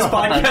dudes in this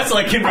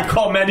podcast can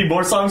recall Mandy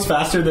Moore songs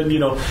faster than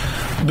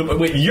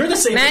wait, you're the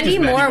same. Mandy age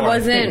as Moore I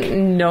wasn't. think.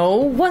 No,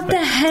 what the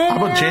hell?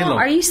 How about J-Lo?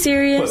 Are you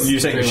serious? What, you're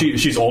saying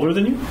she's older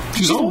than you?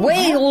 She's old.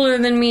 Way older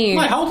than me.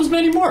 Why, how old is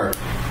Mandy Moore?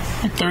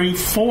 Like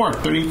 34,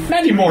 30.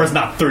 Mandy Moore is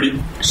not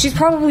 30. She's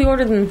probably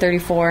older than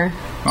 34.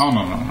 Oh,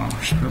 no.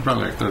 She's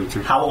probably like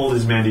 32. How old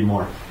is Mandy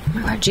Moore? Oh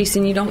my God,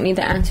 Jason, you don't need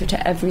the answer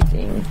to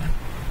everything.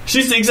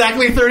 She's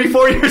exactly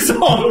 34 years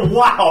old.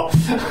 Wow.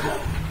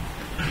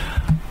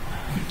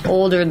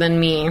 Older than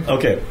me.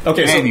 Okay. So,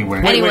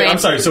 Anyway. wait, I'm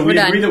sorry. So we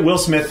We're agree done. that Will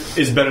Smith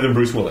is better than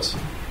Bruce Willis.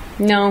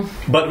 No.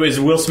 But is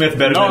Will Smith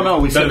better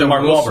We than said that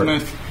Mark Will Wahlberg?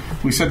 Smith.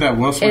 We said that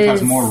Will Smith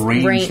has Is more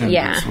range than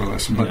yeah. Bruce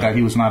Willis, but that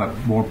he was not a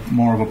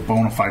more of a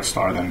bona fide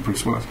star than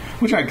Bruce Willis,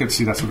 which I could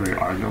see. That's very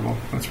arguable.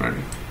 That's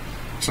very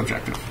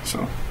subjective.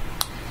 So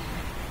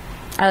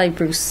I like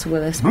Bruce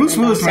Willis. Bruce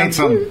Willis made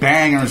some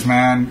bangers,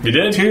 man. He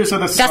did? Tears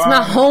of the That's Sun,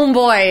 my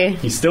homeboy.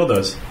 He still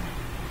does.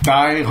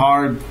 Die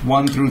Hard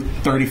 1 through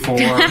 34.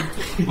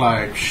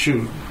 Like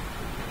shoot,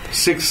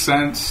 Sixth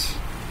Sense.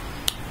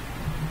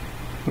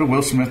 What did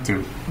Will Smith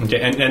do? Okay,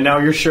 and now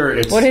you're sure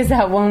it's What is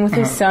that one with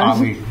his son?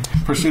 Ali,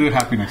 Pursuit of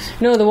Happiness.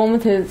 No, the one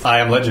with his, I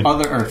Am Legend.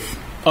 Other Earth.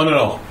 Oh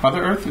no.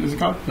 Other Earth is it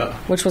called? No.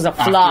 which was a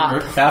After flop.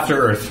 Earth. After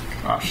Earth,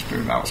 Gosh,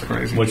 dude, that was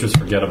crazy. which was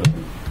forgettable.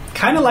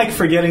 Kind of like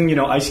forgetting,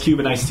 Ice Cube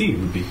and Ice-T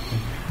would be.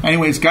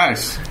 Anyways,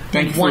 guys,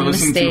 thank you for One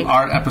listening mistake. to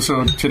our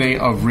episode today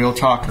of Real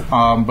Talk.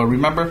 But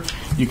remember,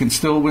 you can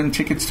still win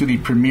tickets to the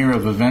premiere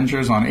of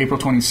Avengers on April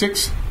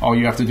 26th. All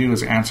you have to do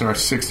is answer our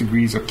 6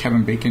 degrees of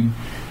Kevin Bacon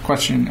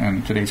question.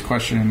 And today's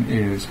question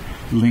is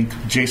link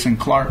Jason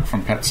Clarke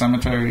from Pet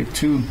Semetary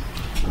to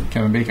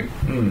Kevin Bacon.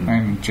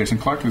 And Jason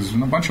Clarke is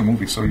in a bunch of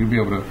movies, so you'll be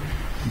able to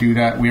do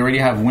that. We already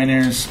have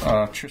winners,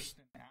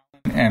 Tristan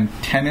Allen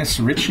and Tennis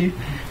Ritchie.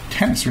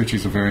 Tennis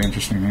Ritchie's a very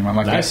interesting name. I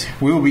like Nice.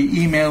 that. We will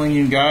be emailing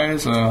you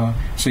guys so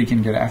you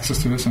can get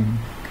access to this and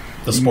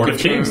The Sport of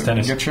get your- Kings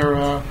tennis. Get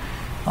your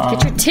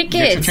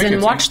tickets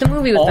and watch the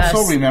movie with us.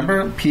 Also,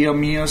 remember Pia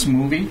Mia's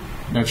movie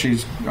that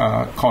she's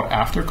called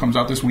After comes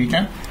out this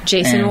weekend.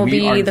 Jason And will we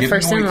be are the giving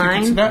first away in tickets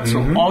to line. that.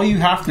 So all you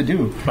have to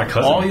do, My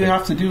cousin, I think.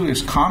 have to do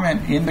is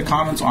comment in the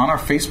comments on our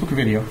Facebook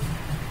video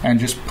and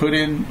just put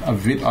in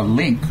a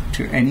link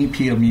to any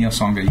Pia Mia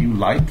song that you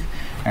like,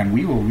 and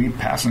we will be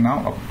passing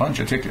out a bunch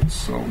of tickets.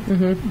 So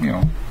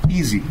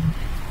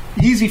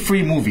easy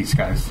free movies,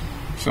 guys.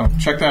 So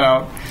check that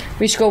out.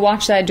 We should go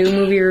watch that, do a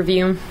movie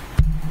review.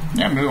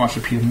 Yeah, maybe watch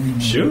the Pia Mia movie.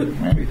 Shoot.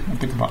 Maybe. I'll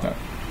think about that.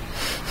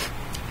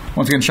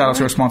 Once again, shout out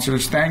to our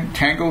sponsors,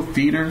 Tango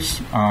Theaters,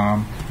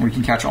 where you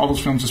can catch all those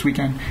films this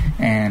weekend.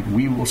 And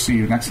we will see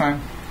you next time.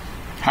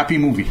 Happy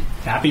movie.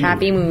 Happy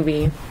Happy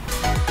movie.